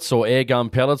pellets or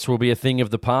airgun pellets will be a thing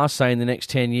of the past, say in the next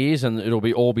 10 years, and it'll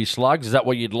all be slugs? Is that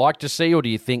what you'd like to see, or do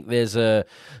you think there's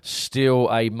still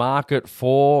a market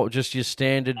for just your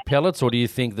standard pellets, or do you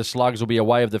think the slugs will be a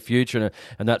way of the future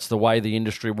and that's the way the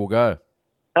industry will go?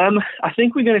 I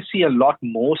think we're going to see a lot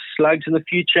more slugs in the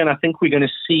future, and I think we're going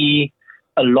to see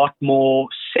a lot more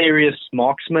serious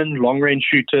marksmen, long-range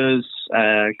shooters,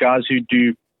 guys who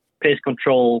do pest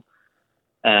control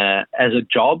as a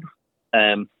job.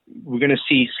 We're going to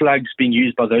see slugs being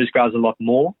used by those guys a lot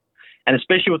more, and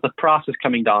especially with the prices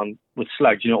coming down with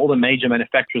slugs. All the major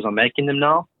manufacturers are making them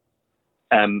now.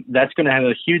 That's going to have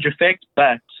a huge effect,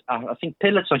 but I think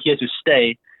pellets are here to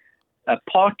stay,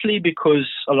 partly because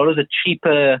a lot of the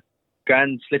cheaper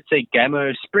guns, let's say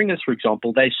Gamo Springers, for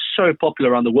example, they're so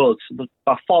popular around the world. It's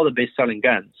by far the best-selling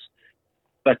guns.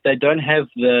 But they don't have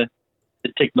the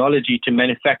technology to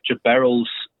manufacture barrels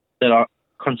that are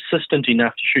consistent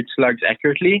enough to shoot slugs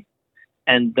accurately.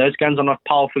 And those guns are not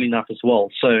powerful enough as well.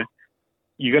 So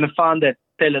you're going to find that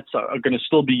pellets are going to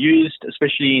still be used,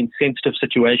 especially in sensitive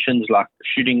situations like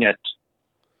shooting at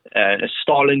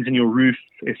starlings in your roof.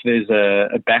 If there's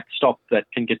a backstop that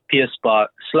can get pierced by a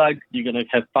slug, you're going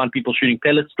to find people shooting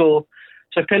pellets still.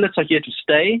 So pellets are here to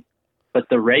stay, but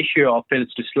the ratio of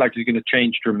pellets to slugs is going to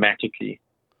change dramatically.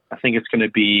 I think it's going to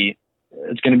be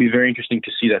very interesting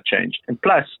to see that change. And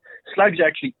plus, slugs are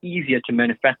actually easier to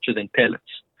manufacture than pellets.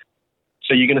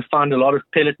 So you're going to find a lot of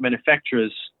pellet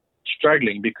manufacturers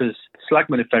struggling because slug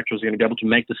manufacturers are going to be able to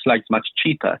make the slugs much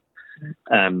cheaper.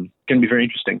 Going to be very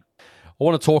interesting. I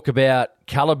want to talk about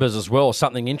calibers as well,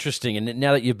 something interesting. And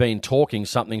now that you've been talking,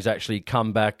 something's actually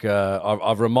come back.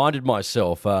 I've reminded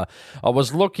myself. I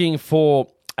was looking for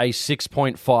a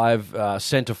 6.5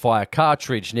 centerfire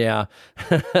cartridge. Now,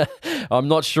 I'm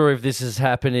not sure if this is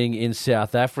happening in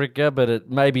South Africa, but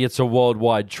maybe it's a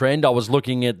worldwide trend. I was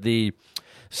looking at the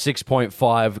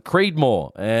 6.5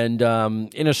 Creedmoor, and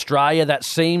in Australia that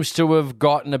seems to have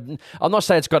gotten I'm not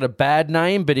saying it's got a bad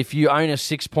name, but if you own a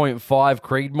 6.5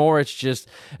 Creedmoor,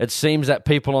 it seems that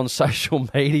people on social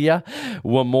media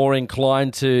were more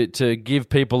inclined to give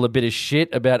people a bit of shit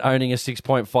about owning a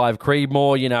 6.5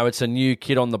 Creedmoor. It's a new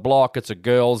kid on the block, it's a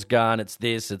girl's gun, it's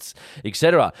this, it's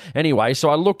etc. Anyway, so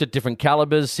I looked at different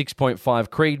calibers, 6.5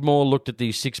 Creedmoor, looked at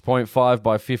the 6.5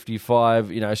 by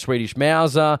 55 Swedish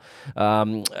Mauser,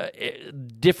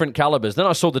 different calibers. Then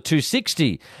I saw the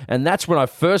 260, and that's when I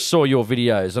first saw your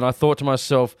videos, and I thought to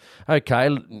myself, okay,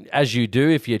 as you do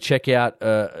if you check out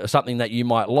something that you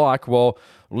might like, well,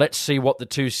 let's see what the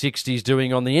 260 is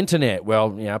doing on the internet.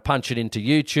 Well, punch it into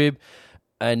YouTube,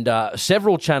 and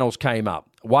several channels came up.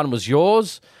 One was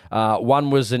yours, One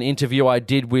was an interview I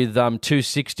did with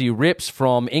 260 Rips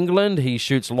from England. He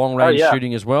shoots long-range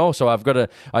shooting as well. So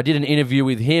I did an interview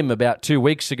with him about 3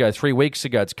 weeks ago.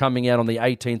 It's coming out on the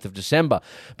 18th of December.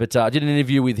 But I did an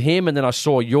interview with him, and then I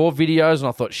saw your videos, and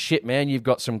I thought, shit, man, you've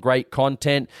got some great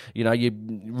content. You know, you're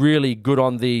really good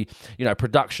on the,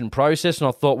 production process. And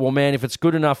I thought, well, man, if it's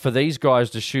good enough for these guys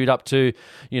to shoot up to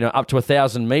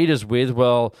 1,000 meters with,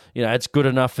 well, it's good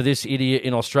enough for this idiot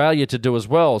in Australia to do as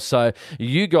well. So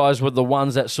you guys were the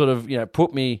ones that sort of,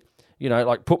 put me,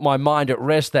 put my mind at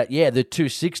rest that, the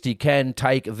 260 can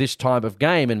take this type of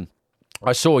game. And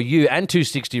I saw you and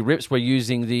 260 Rips were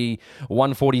using the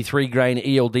 143 grain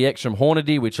ELDX from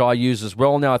Hornady, which I use as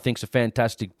well now. I think it's a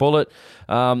fantastic bullet.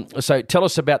 So tell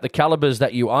us about the calibers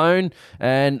that you own,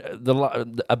 and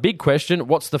a big question,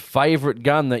 what's the favorite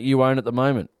gun that you own at the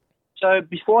moment? So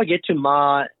before I get to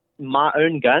my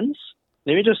own guns,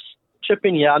 let me just chip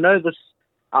in here. I know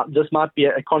this might be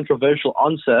a controversial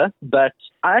answer, but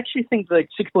I actually think the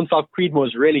 6.5 Creedmoor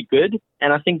is really good,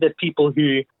 and I think that people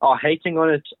who are hating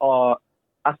on it are,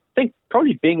 I think,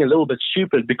 probably being a little bit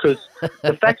stupid, because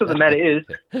the fact of the matter is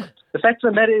a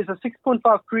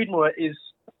 6.5 Creedmoor is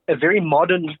a very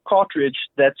modern cartridge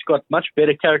that's got much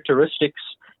better characteristics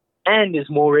and is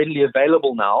more readily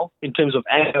available now in terms of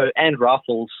ammo and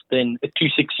rifles than a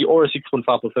 260 or a 6.5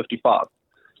 or 55.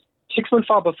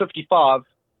 6.5 or 55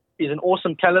 is an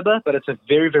awesome caliber, but it's a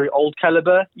very, very old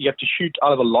caliber. You have to shoot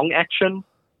out of a long action.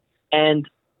 And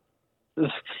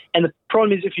the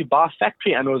problem is, if you buy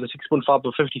factory ammo with a 6.5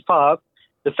 or 55,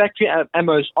 the factory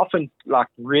ammo is often like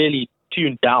really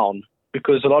tuned down,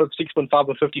 because a lot of 6.5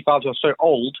 or 55s are so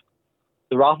old,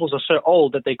 the rifles are so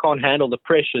old that they can't handle the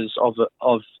pressures of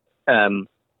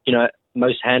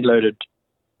most hand-loaded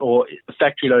or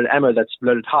factory-loaded ammo that's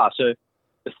loaded high. So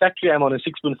the factory ammo on a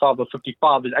 6.5 or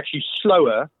 55 is actually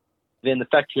slower than the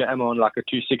factory ammo on like a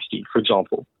 260, for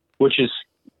example, which is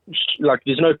like,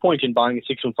 there's no point in buying a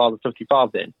 6.5 or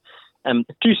 55 then.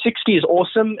 260 is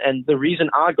awesome, and the reason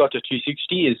I got a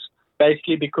 260 is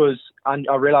basically because I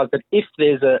realized that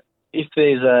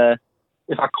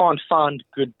if I can't find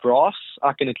good brass,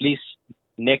 I can at least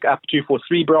neck up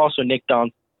 243 brass or neck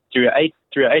down 308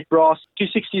 brass.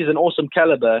 260 is an awesome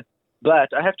caliber,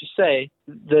 but I have to say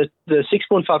the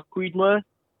 6.5 Creedmoor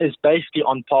is basically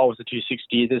on par with the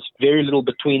 260. There's very little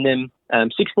between them.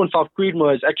 6.5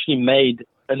 Creedmoor is actually made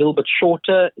a little bit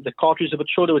shorter. The cartridge is a bit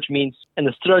shorter, which means, and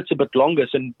the throat's a bit longer.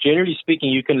 So generally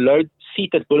speaking, you can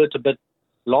seat that bullet a bit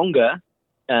longer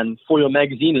for your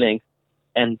magazine length,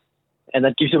 and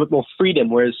that gives you a bit more freedom.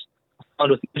 Whereas I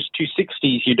found with most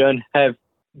 260s, you don't have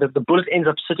the bullet ends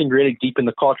up sitting really deep in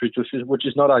the cartridge, which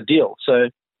is not ideal. So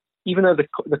even though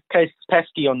the case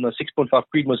capacity on the 6.5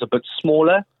 Creedmoor is a bit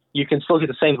smaller, you can still get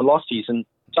the same velocities. And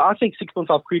so I think 6.5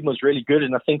 Creedmoor is really good,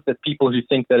 and I think that people who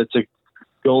think that it's a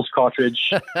girl's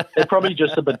cartridge, they're probably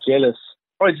just a bit jealous.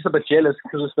 Probably just a bit jealous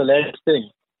because it's the latest thing.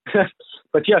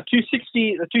 But yeah, the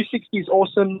 260 is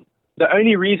awesome. The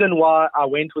only reason why I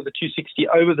went with the 260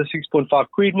 over the 6.5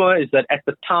 Creedmoor is that at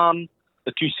the time,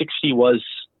 the 260 was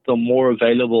the more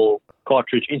available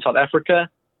cartridge in South Africa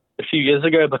a few years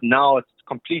ago, but now it's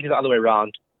completely the other way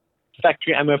around.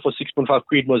 Factory ammo for 6.5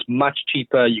 Creedmoor is much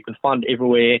cheaper. You can find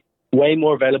everywhere. Way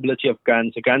more availability of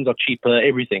guns. The guns are cheaper,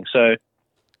 everything. So I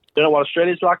don't know what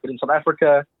Australia's like, but in South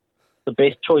Africa, the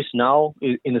best choice now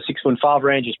in the 6.5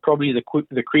 range is probably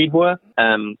the Creedmoor.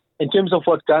 In terms of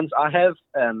what guns I have,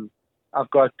 I've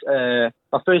got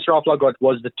my first rifle I got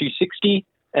was the 260,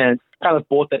 and kind of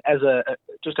bought that as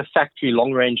just a factory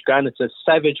long-range gun. It's a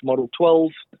Savage Model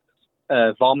 12,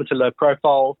 varminter low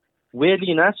profile.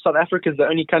 Weirdly enough, South Africa is the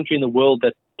only country in the world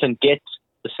that can get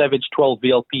the Savage 12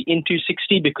 VLP in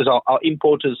 260 because our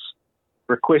importers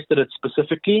requested it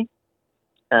specifically.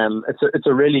 It's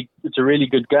a really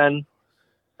good gun,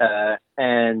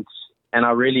 and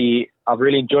I've really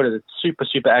enjoyed it. It's super,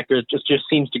 super accurate. Just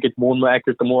seems to get more and more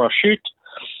accurate the more I shoot.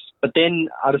 But then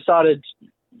I decided,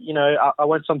 I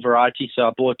want some variety, so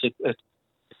I bought a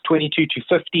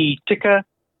 22-50 ticker,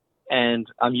 and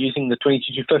I'm using the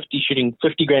 22-50 shooting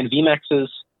 50 grain VMAXs,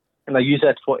 and I use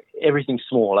that for everything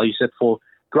small. I use it for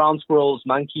ground squirrels,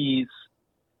 monkeys,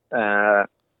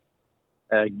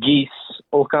 geese,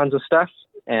 all kinds of stuff,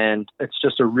 and it's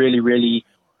just a really, really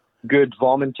good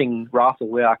varminting rifle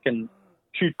where I can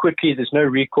shoot quickly. There's no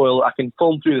recoil. I can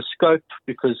film through the scope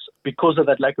because of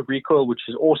that lack of recoil, which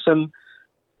is awesome.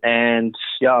 And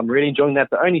yeah, I'm really enjoying that.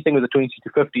 The only thing with the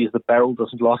 22-50 is the barrel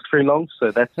doesn't last very long,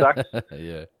 so that sucks.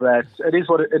 Yeah. But it is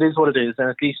what it is. And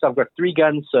at least I've got 3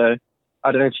 guns, so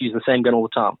I don't have to use the same gun all the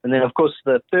time. And then of course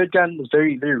the third gun was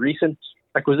very, very recent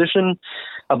acquisition.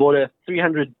 I bought a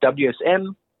 300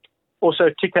 WSM, also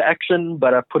ticker action,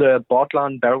 but I put a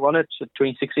Bartline barrel on it, a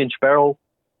 26-inch barrel,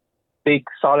 big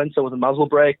silencer with a muzzle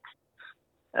brake,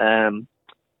 a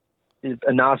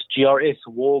nice GRS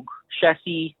Warg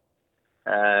chassis,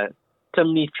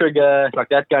 Timney trigger. Like,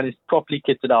 that gun is properly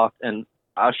kitted out, and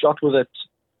I shot with it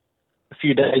a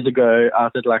few days ago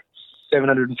out at like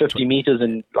 750 meters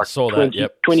and like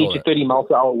 20 to 30 miles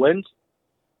per hour wind.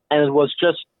 And it was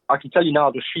just, I can tell you now,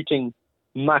 it was shooting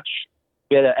much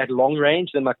better at long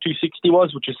range than my 260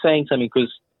 was, which is saying something,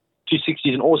 because 260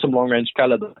 is an awesome long range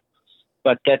caliber.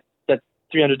 But that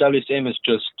 300 WSM is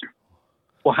just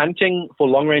for hunting, for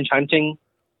long range hunting.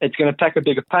 It's going to pack a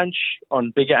bigger punch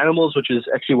on bigger animals, which is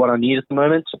actually what I need at the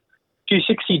moment.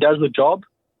 260 does the job,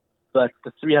 but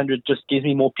the 300 just gives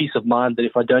me more peace of mind that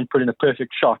if I don't put in a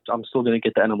perfect shot, I'm still going to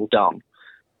get the animal down.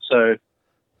 So,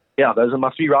 yeah, those are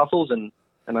my 3 rifles, and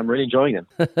I'm really enjoying them.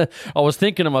 I was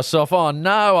thinking to myself, oh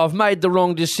no, I've made the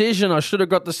wrong decision. I should have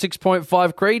got the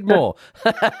 6.5 Creedmoor.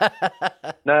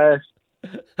 No,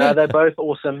 they're both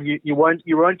awesome. You won't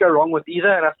go wrong with either.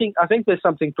 And I think there's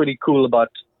something pretty cool about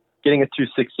getting a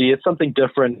 260. It's something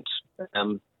different.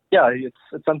 It's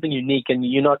something unique, and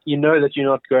you know that you're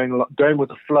not going with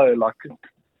the flow like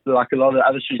a lot of the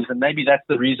other shooters, and maybe that's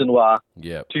the reason why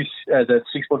the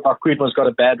 6.5 Creedmoor's got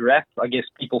a bad rap. I guess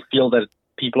people feel that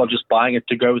people are just buying it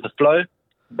to go with the flow,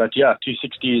 but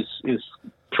 260 is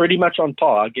pretty much on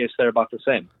par. I guess they're about the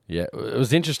same. Yeah, it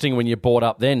was interesting when you brought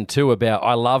up then too about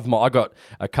I got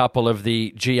a couple of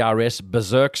the GRS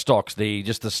Berserk stocks,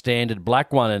 just the standard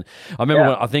black one, and I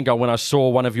remember when I saw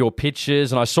one of your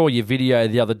pictures, and I saw your video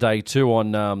the other day too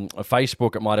on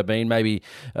Facebook. It might have been maybe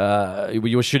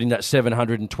you were shooting that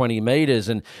 720 meters,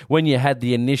 and when you had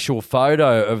the initial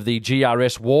photo of the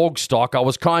GRS Warg stock, I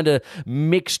was kind of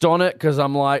mixed on it, because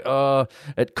I'm like,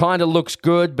 it kind of looks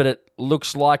good, but it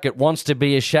looks like it wants to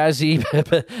be a chassis,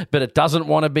 but it doesn't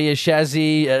want to be a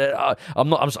chassis.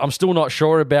 I'm still not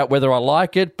sure about whether I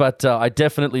like it, but I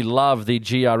definitely love the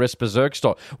GRS Berserk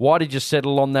stock. Why did you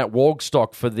settle on that Warg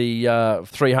stock for the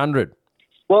 300?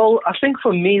 Well, I think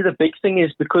for me the big thing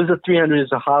is because the 300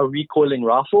 is a high recoiling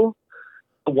rifle,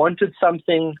 I wanted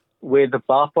something where the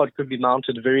bipod could be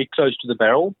mounted very close to the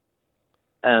barrel,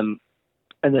 and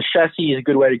the chassis is a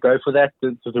good way to go for that.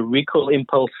 The recoil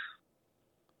impulse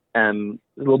a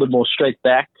little bit more straight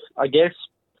back, I guess.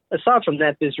 Aside from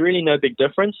that, there's really no big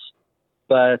difference,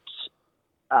 but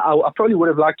I probably would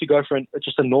have liked to go for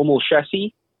just a normal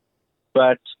chassis,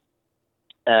 but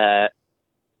the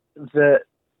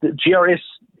GRS,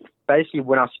 basically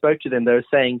when I spoke to them, they were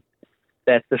saying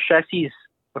that the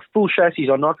full chassis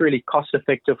are not really cost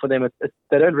effective for them.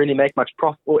 They don't really make much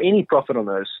profit or any profit on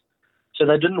those. So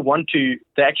they actually want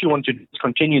to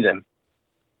discontinue them,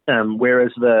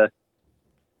 whereas the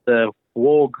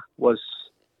Warg was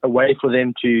a way for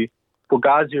them for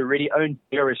guys who already own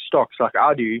GRS stocks like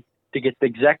I do, to get the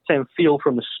exact same feel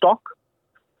from the stock,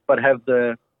 but have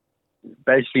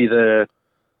basically the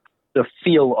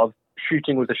feel of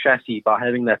shooting with a chassis by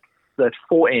having that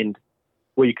fore end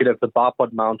where you could have the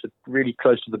bipod mounted really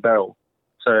close to the barrel.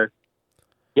 So,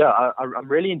 yeah, I'm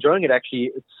really enjoying it,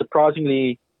 actually. It's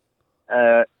surprisingly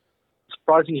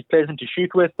pleasant to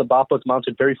shoot with. The bipod's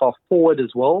mounted very far forward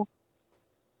as well.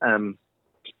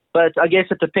 But I guess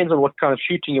it depends on what kind of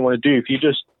shooting you want to do. If you're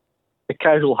just a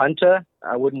casual hunter,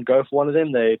 I wouldn't go for one of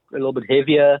them. They're a little bit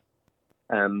heavier.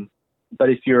 But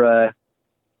if you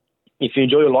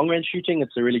enjoy your long range shooting,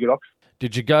 it's a really good option.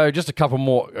 Did you go, just a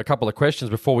couple of questions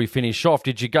before we finish off,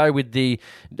 did you go with the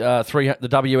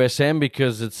WSM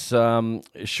because it's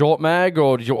short mag,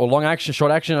 or long action,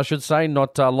 short action, I should say,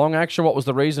 not long action? What was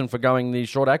the reason for going the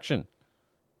short action?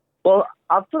 Well,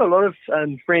 I've got a lot of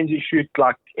friends who shoot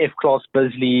like F-class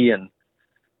Bisley and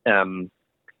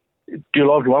do a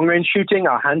lot of long-range shooting.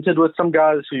 I hunted with some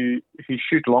guys who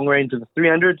shoot long-range with the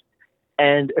 300,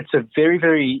 and it's a very,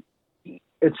 very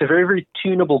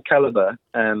tunable caliber.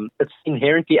 It's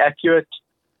inherently accurate.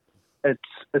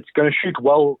 It's going to shoot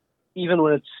well even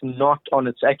when it's not on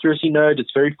its accuracy node.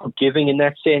 It's very forgiving in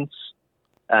that sense.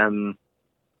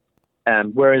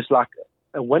 Whereas like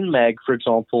a Win Mag, for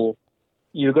example,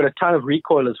 you've got a ton of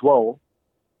recoil as well.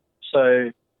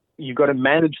 So you've got to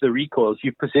manage the recoil. If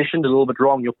you're positioned a little bit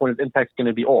wrong, your point of impact is going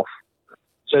to be off.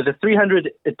 So the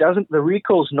 300, the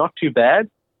recoil's not too bad.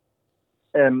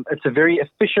 It's a very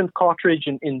efficient cartridge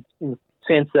in the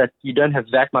sense that you don't have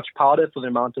that much powder for the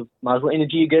amount of muzzle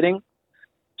energy you're getting.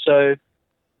 So,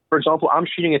 for example, I'm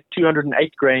shooting a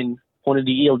 208 grain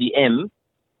Hornady ELD-M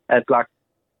at like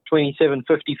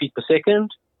 2750 feet per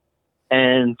second,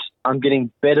 and I'm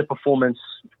getting better performance,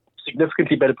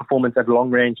 significantly better performance at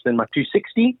long range than my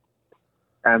 260,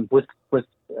 with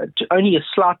only a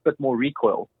slight bit more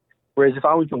recoil. Whereas if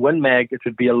I went to WinMag, it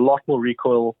would be a lot more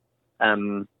recoil.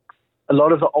 A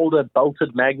lot of the older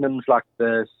bolted Magnums, like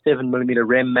the 7mm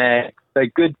Rem Mag, they're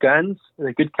good guns,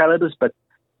 they're good calibers, but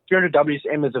 300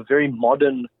 WSM is a very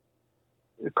modern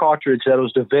cartridge that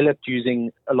was developed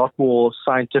using a lot more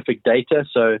scientific data.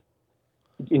 So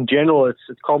in general, it's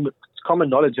common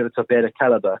knowledge that it's a better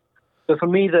caliber. So for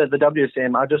me, the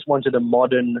WSM, I just wanted a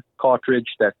modern cartridge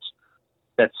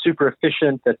that's super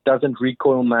efficient, that doesn't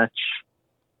recoil much,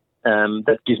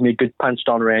 that gives me a good punch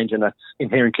down range, and that's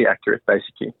inherently accurate,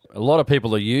 basically. A lot of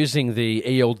people are using the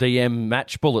ELDM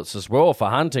match bullets as well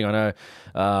for hunting. I know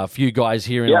a few guys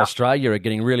here in Australia are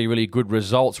getting really, really good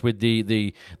results with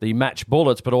the match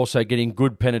bullets, but also getting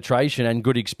good penetration and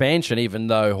good expansion, even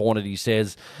though Hornady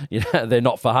says they're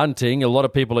not for hunting. A lot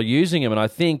of people are using them, and I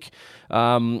think,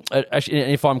 actually,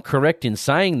 if I'm correct in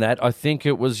saying that, I think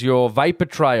it was your Vapor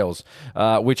Trails,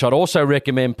 which I'd also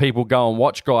recommend people go and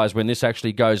watch, guys, when this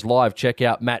actually goes live. Check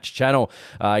out Matt's channel.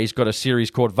 He's got a series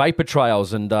called Vapor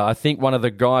Trails, and I think one of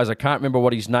the guys, I can't remember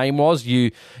what his name was,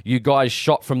 you guys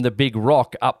shot from the big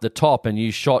rock up the top, and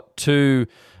you shot two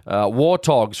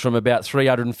warthogs from about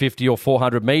 350 or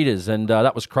 400 meters, and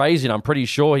that was crazy. And I'm pretty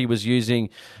sure he was using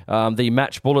the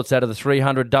match bullets out of the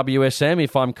 300 WSM,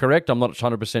 if I'm correct. I'm not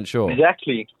 100% sure.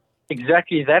 Exactly.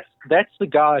 That's the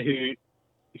guy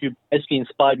who basically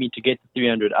inspired me to get the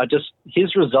 300.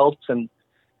 His results and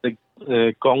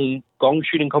the gong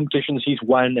shooting competitions he's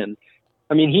won, and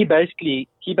I mean, he basically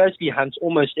hunts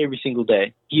almost every single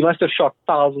day. He must have shot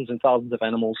thousands and thousands of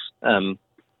animals, and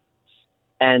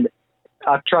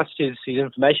I trust his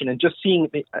information. And just seeing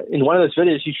in one of those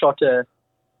videos, he shot a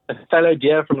fallow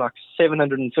deer from like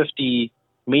 750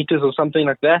 meters or something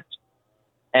like that,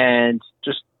 and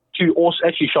just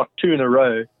actually shot two in a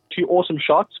row, two awesome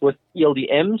shots with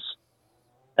ELDMs,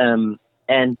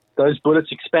 and those bullets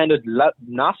expanded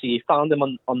nicely. He found them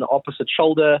on the opposite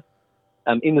shoulder,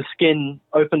 in the skin,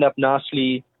 opened up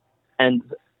nicely, and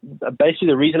basically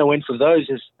the reason I went for those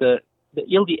is the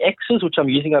ELDXs, which I'm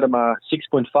using out of my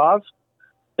 6.5.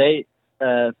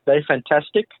 They're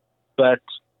fantastic, but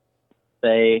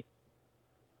they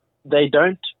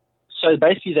don't. So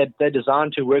basically, they're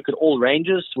designed to work at all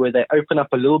ranges, where they open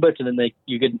up a little bit, and then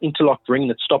you get an interlocked ring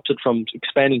that stops it from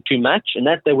expanding too much, and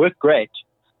that they work great.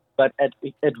 But at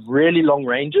really long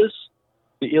ranges,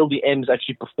 the ELDMs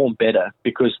actually perform better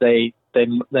because they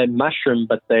mushroom,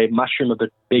 but they mushroom a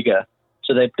bit bigger.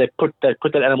 So they put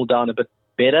that animal down a bit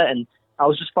better. And I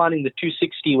was just finding the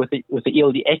 260 with the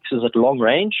ELDXs at long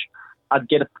range, I'd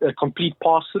get a complete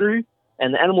pass through,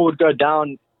 and the animal would go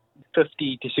down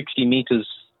 50 to 60 meters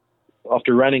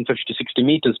after running 50 to 60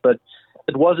 meters. But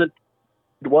it wasn't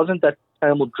that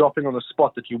animal dropping on the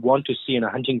spot that you want to see in a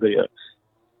hunting video.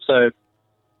 So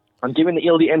I'm giving the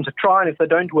ELDMs a try, and if they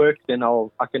don't work, then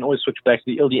I can always switch back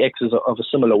to the ELDXs of a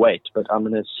similar weight. But I'm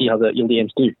going to see how the ELDMs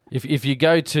do. If you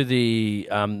go to the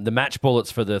match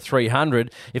bullets for the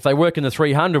 300, if they work in the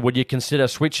 300, would you consider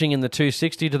switching in the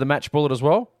 260 to the match bullet as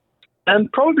well?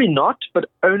 Probably not, but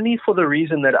only for the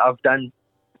reason that I've done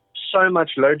so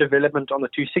much load development on the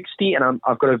 260, and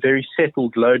I've got a very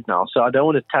settled load now, so I don't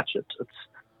want to touch it.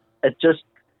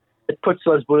 It puts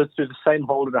those bullets through the same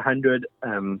hole at 100.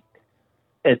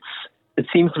 It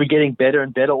seems to be getting better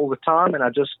and better all the time, and I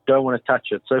just don't want to touch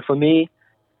it. So for me,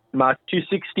 my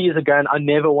 260 is a gun I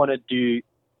never want to do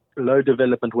load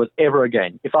development with ever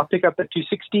again. If I pick up that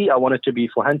 260, I want it to be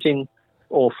for hunting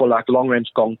or for like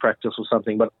long-range gong practice or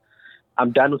something. But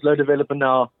I'm done with load development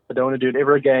now. I don't want to do it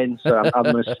ever again, so I'm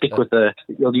going to stick with the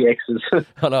LDXs.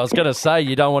 And I was going to say,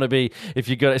 you don't want to be, if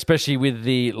you got, especially with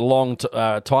the long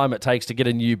time it takes to get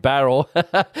a new barrel,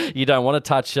 you don't want to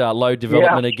touch load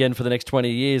development again for the next 20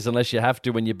 years unless you have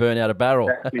to when you burn out a barrel.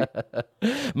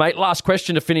 Exactly. Mate, last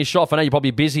question to finish off. I know you're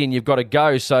probably busy and you've got to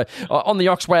go. So on the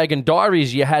Oxwagon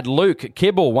Diaries, you had Luke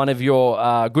Kibble, one of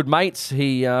your good mates.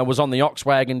 He was on the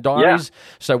Oxwagon Diaries.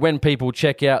 Yeah. So when people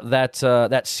check out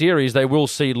that series, they will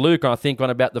see Luke, I think, on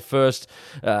about the first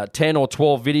 10 or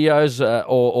 12 videos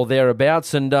or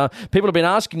thereabouts, and people have been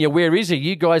asking you, where is he?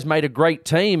 You guys made a great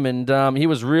team, and he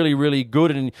was really, really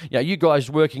good, and you guys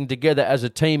working together as a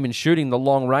team and shooting the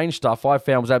long range stuff I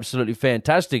found was absolutely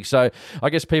fantastic. So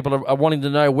I guess people are wanting to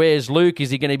know, where's Luke?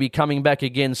 Is he going to be coming back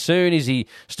again soon? Is he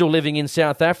still living in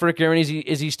South Africa, and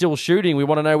is he still shooting? We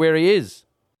want to know where he is.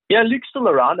 Yeah, Luke's still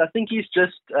around. I think he's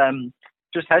just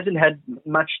hasn't had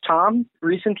much time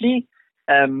recently.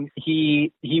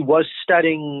 He was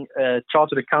studying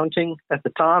chartered accounting at the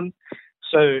time,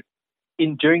 so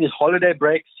during his holiday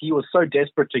breaks, he was so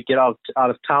desperate to get out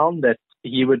of town that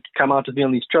he would come out with me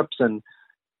on these trips, and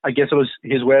I guess it was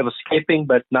his way of escaping.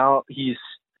 But now he's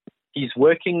he's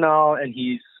working now, and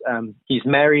he's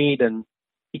married, and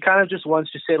he kind of just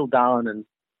wants to settle down. And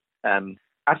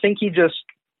I think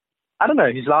I don't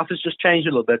know, his life has just changed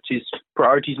a little bit. His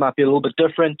priorities might be a little bit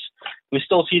different. We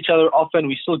still see each other often.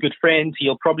 We're still good friends.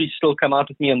 He'll probably still come out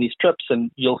with me on these trips,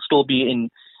 and he'll still be in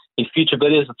future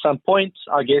videos at some point.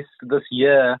 I guess this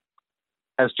year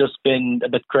has just been a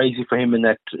bit crazy for him in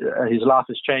that his life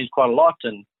has changed quite a lot,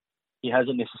 and he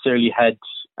hasn't necessarily had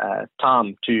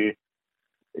time to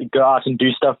go out and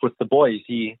do stuff with the boys.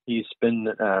 He's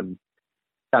been kind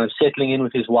of settling in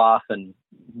with his wife and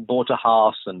bought a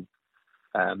house, and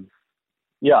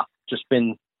just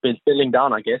been settling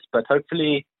down, I guess. But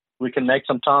hopefully we can make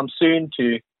some time soon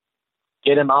to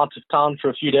get him out of town for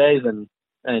a few days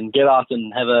and get out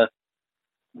and have a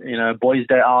boys'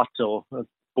 day out or a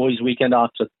boys' weekend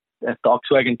out at the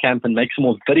Oxwagon camp and make some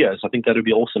more videos. I think that would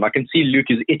be awesome. I can see Luke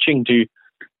is itching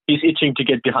to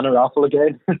get behind a rifle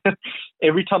again.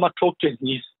 Every time I talk to him,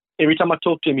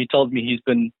 he tells me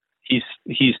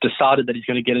he's decided that he's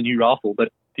going to get a new rifle,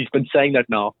 but he's been saying that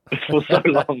now for so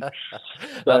long.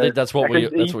 So I think that's what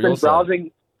you're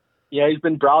saying. Yeah, he's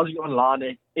been browsing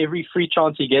online. Every free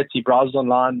chance he gets, he browses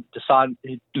online,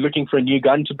 he's looking for a new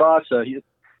gun to buy. So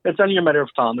it's only a matter of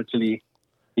time until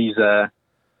he's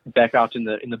back out in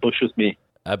the bush with me.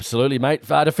 Absolutely, mate.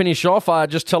 To finish off,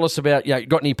 just tell us about, you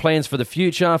got any plans for the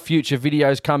future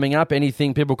videos coming up,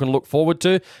 anything people can look forward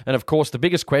to? And of course, the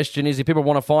biggest question is, if people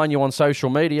want to find you on social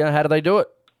media, how do they do it?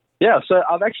 Yeah, so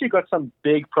I've actually got some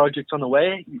big projects on the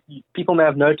way. People may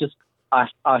have noticed I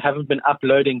haven't been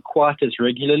uploading quite as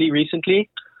regularly recently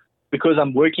because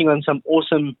I'm working on some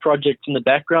awesome projects in the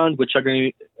background, which are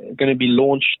going to be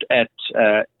launched at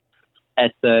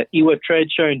the IWA trade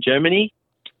show in Germany.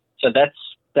 So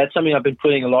that's something I've been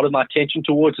putting a lot of my attention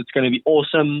towards. It's going to be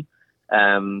awesome.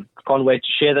 Can't wait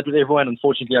to share that with everyone.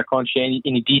 Unfortunately, I can't share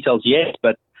any details yet.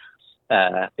 But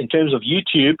in terms of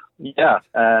YouTube,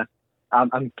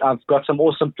 I've got some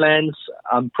awesome plans.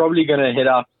 I'm probably going to head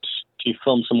out to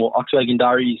film some more Oxwagon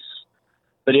Diaries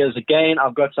videos again.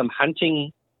 I've got some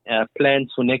hunting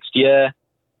plans for next year,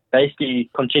 basically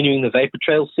continuing the Vapor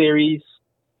Trail series.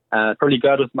 Probably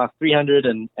go out with my 300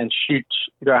 and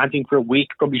go hunting for a week,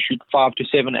 probably shoot 5 to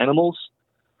 7 animals,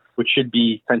 which should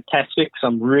be fantastic. So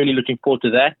I'm really looking forward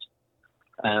to that.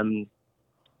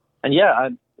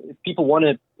 If people want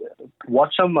to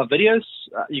watch some of my videos,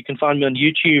 you can find me on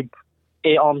YouTube,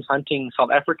 Air Arms Hunting South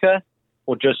Africa,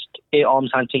 or just Air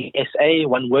Arms Hunting SA,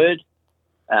 one word.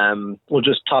 Or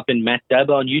just type in Matt Dabba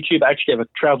on YouTube. I actually have a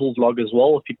travel vlog as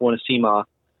well if people want to see my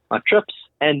trips.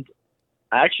 And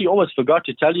I actually almost forgot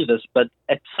to tell you this, but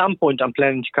at some point I'm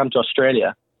planning to come to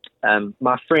Australia.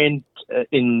 My friend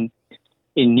in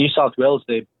New South Wales,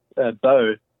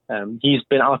 Bo, he's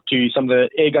been out to some of the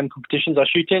airgun competitions I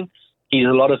shoot in. He's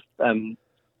a lot of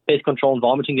pest control and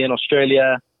vomiting there in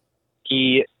Australia.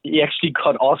 He actually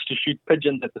got asked to shoot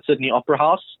pigeons at the Sydney Opera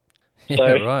House.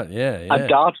 So right, yeah. I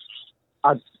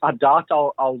doubt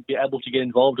I'll be able to get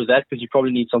involved with that because you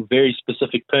probably need some very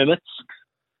specific permits.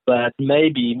 But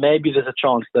maybe there's a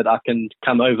chance that I can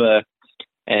come over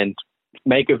and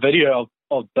make a video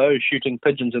of Bo shooting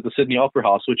pigeons at the Sydney Opera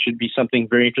House, which should be something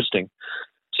very interesting.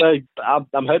 So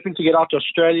I'm hoping to get out to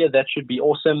Australia. That should be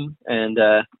awesome. And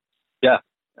that's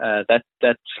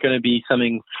going to be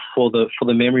something for the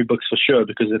memory books for sure,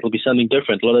 because it'll be something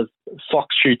different. A lot of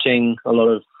fox shooting, a lot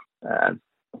of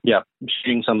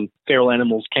shooting some feral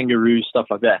animals, kangaroos, stuff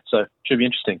like that. So it should be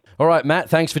interesting. All right, Matt,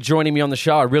 thanks for joining me on the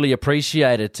show. I really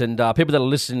appreciate it. And people that are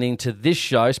listening to this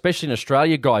show, especially in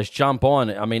Australia, guys, jump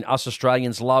on. I mean, us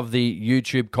Australians love the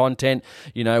YouTube content.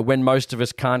 You know, when most of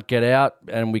us can't get out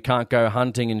and we can't go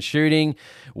hunting and shooting,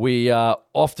 we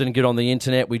often get on the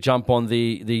internet. We jump on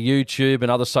the YouTube and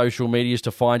other social medias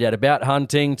to find out about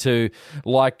hunting.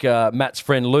 Like Matt's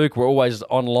friend Luke, we're always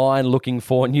online looking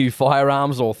for new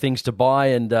firearms or things to buy.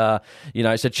 And,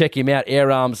 so check him out,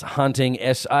 Air Arms Hunting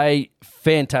SA.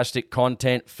 Fantastic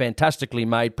content, fantastically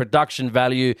made. Production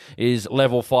value is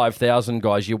level 5,000,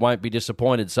 guys. You won't be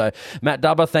disappointed. So, Matt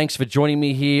Dabba, thanks for joining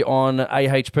me here on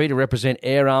AHP to represent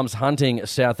Air Arms Hunting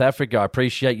South Africa. I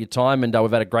appreciate your time, and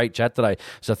we've had a great chat today.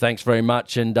 So, thanks very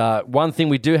much. And one thing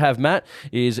we do have, Matt,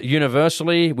 is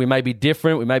universally, we may be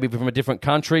different, we may be from a different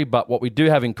country, but what we do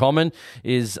have in common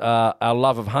is our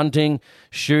love of hunting,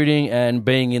 shooting, and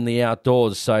being in the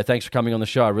outdoors. So, thanks for coming on the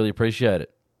show. I really appreciate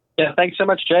it. Yeah, thanks so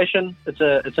much, Jason. It's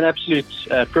an absolute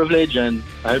privilege, and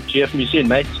I hope to hear from you soon,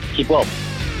 mate. Keep well.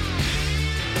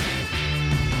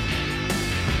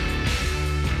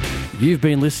 You've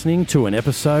been listening to an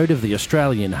episode of the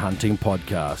Australian Hunting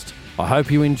Podcast. I hope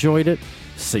you enjoyed it.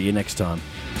 See you next time.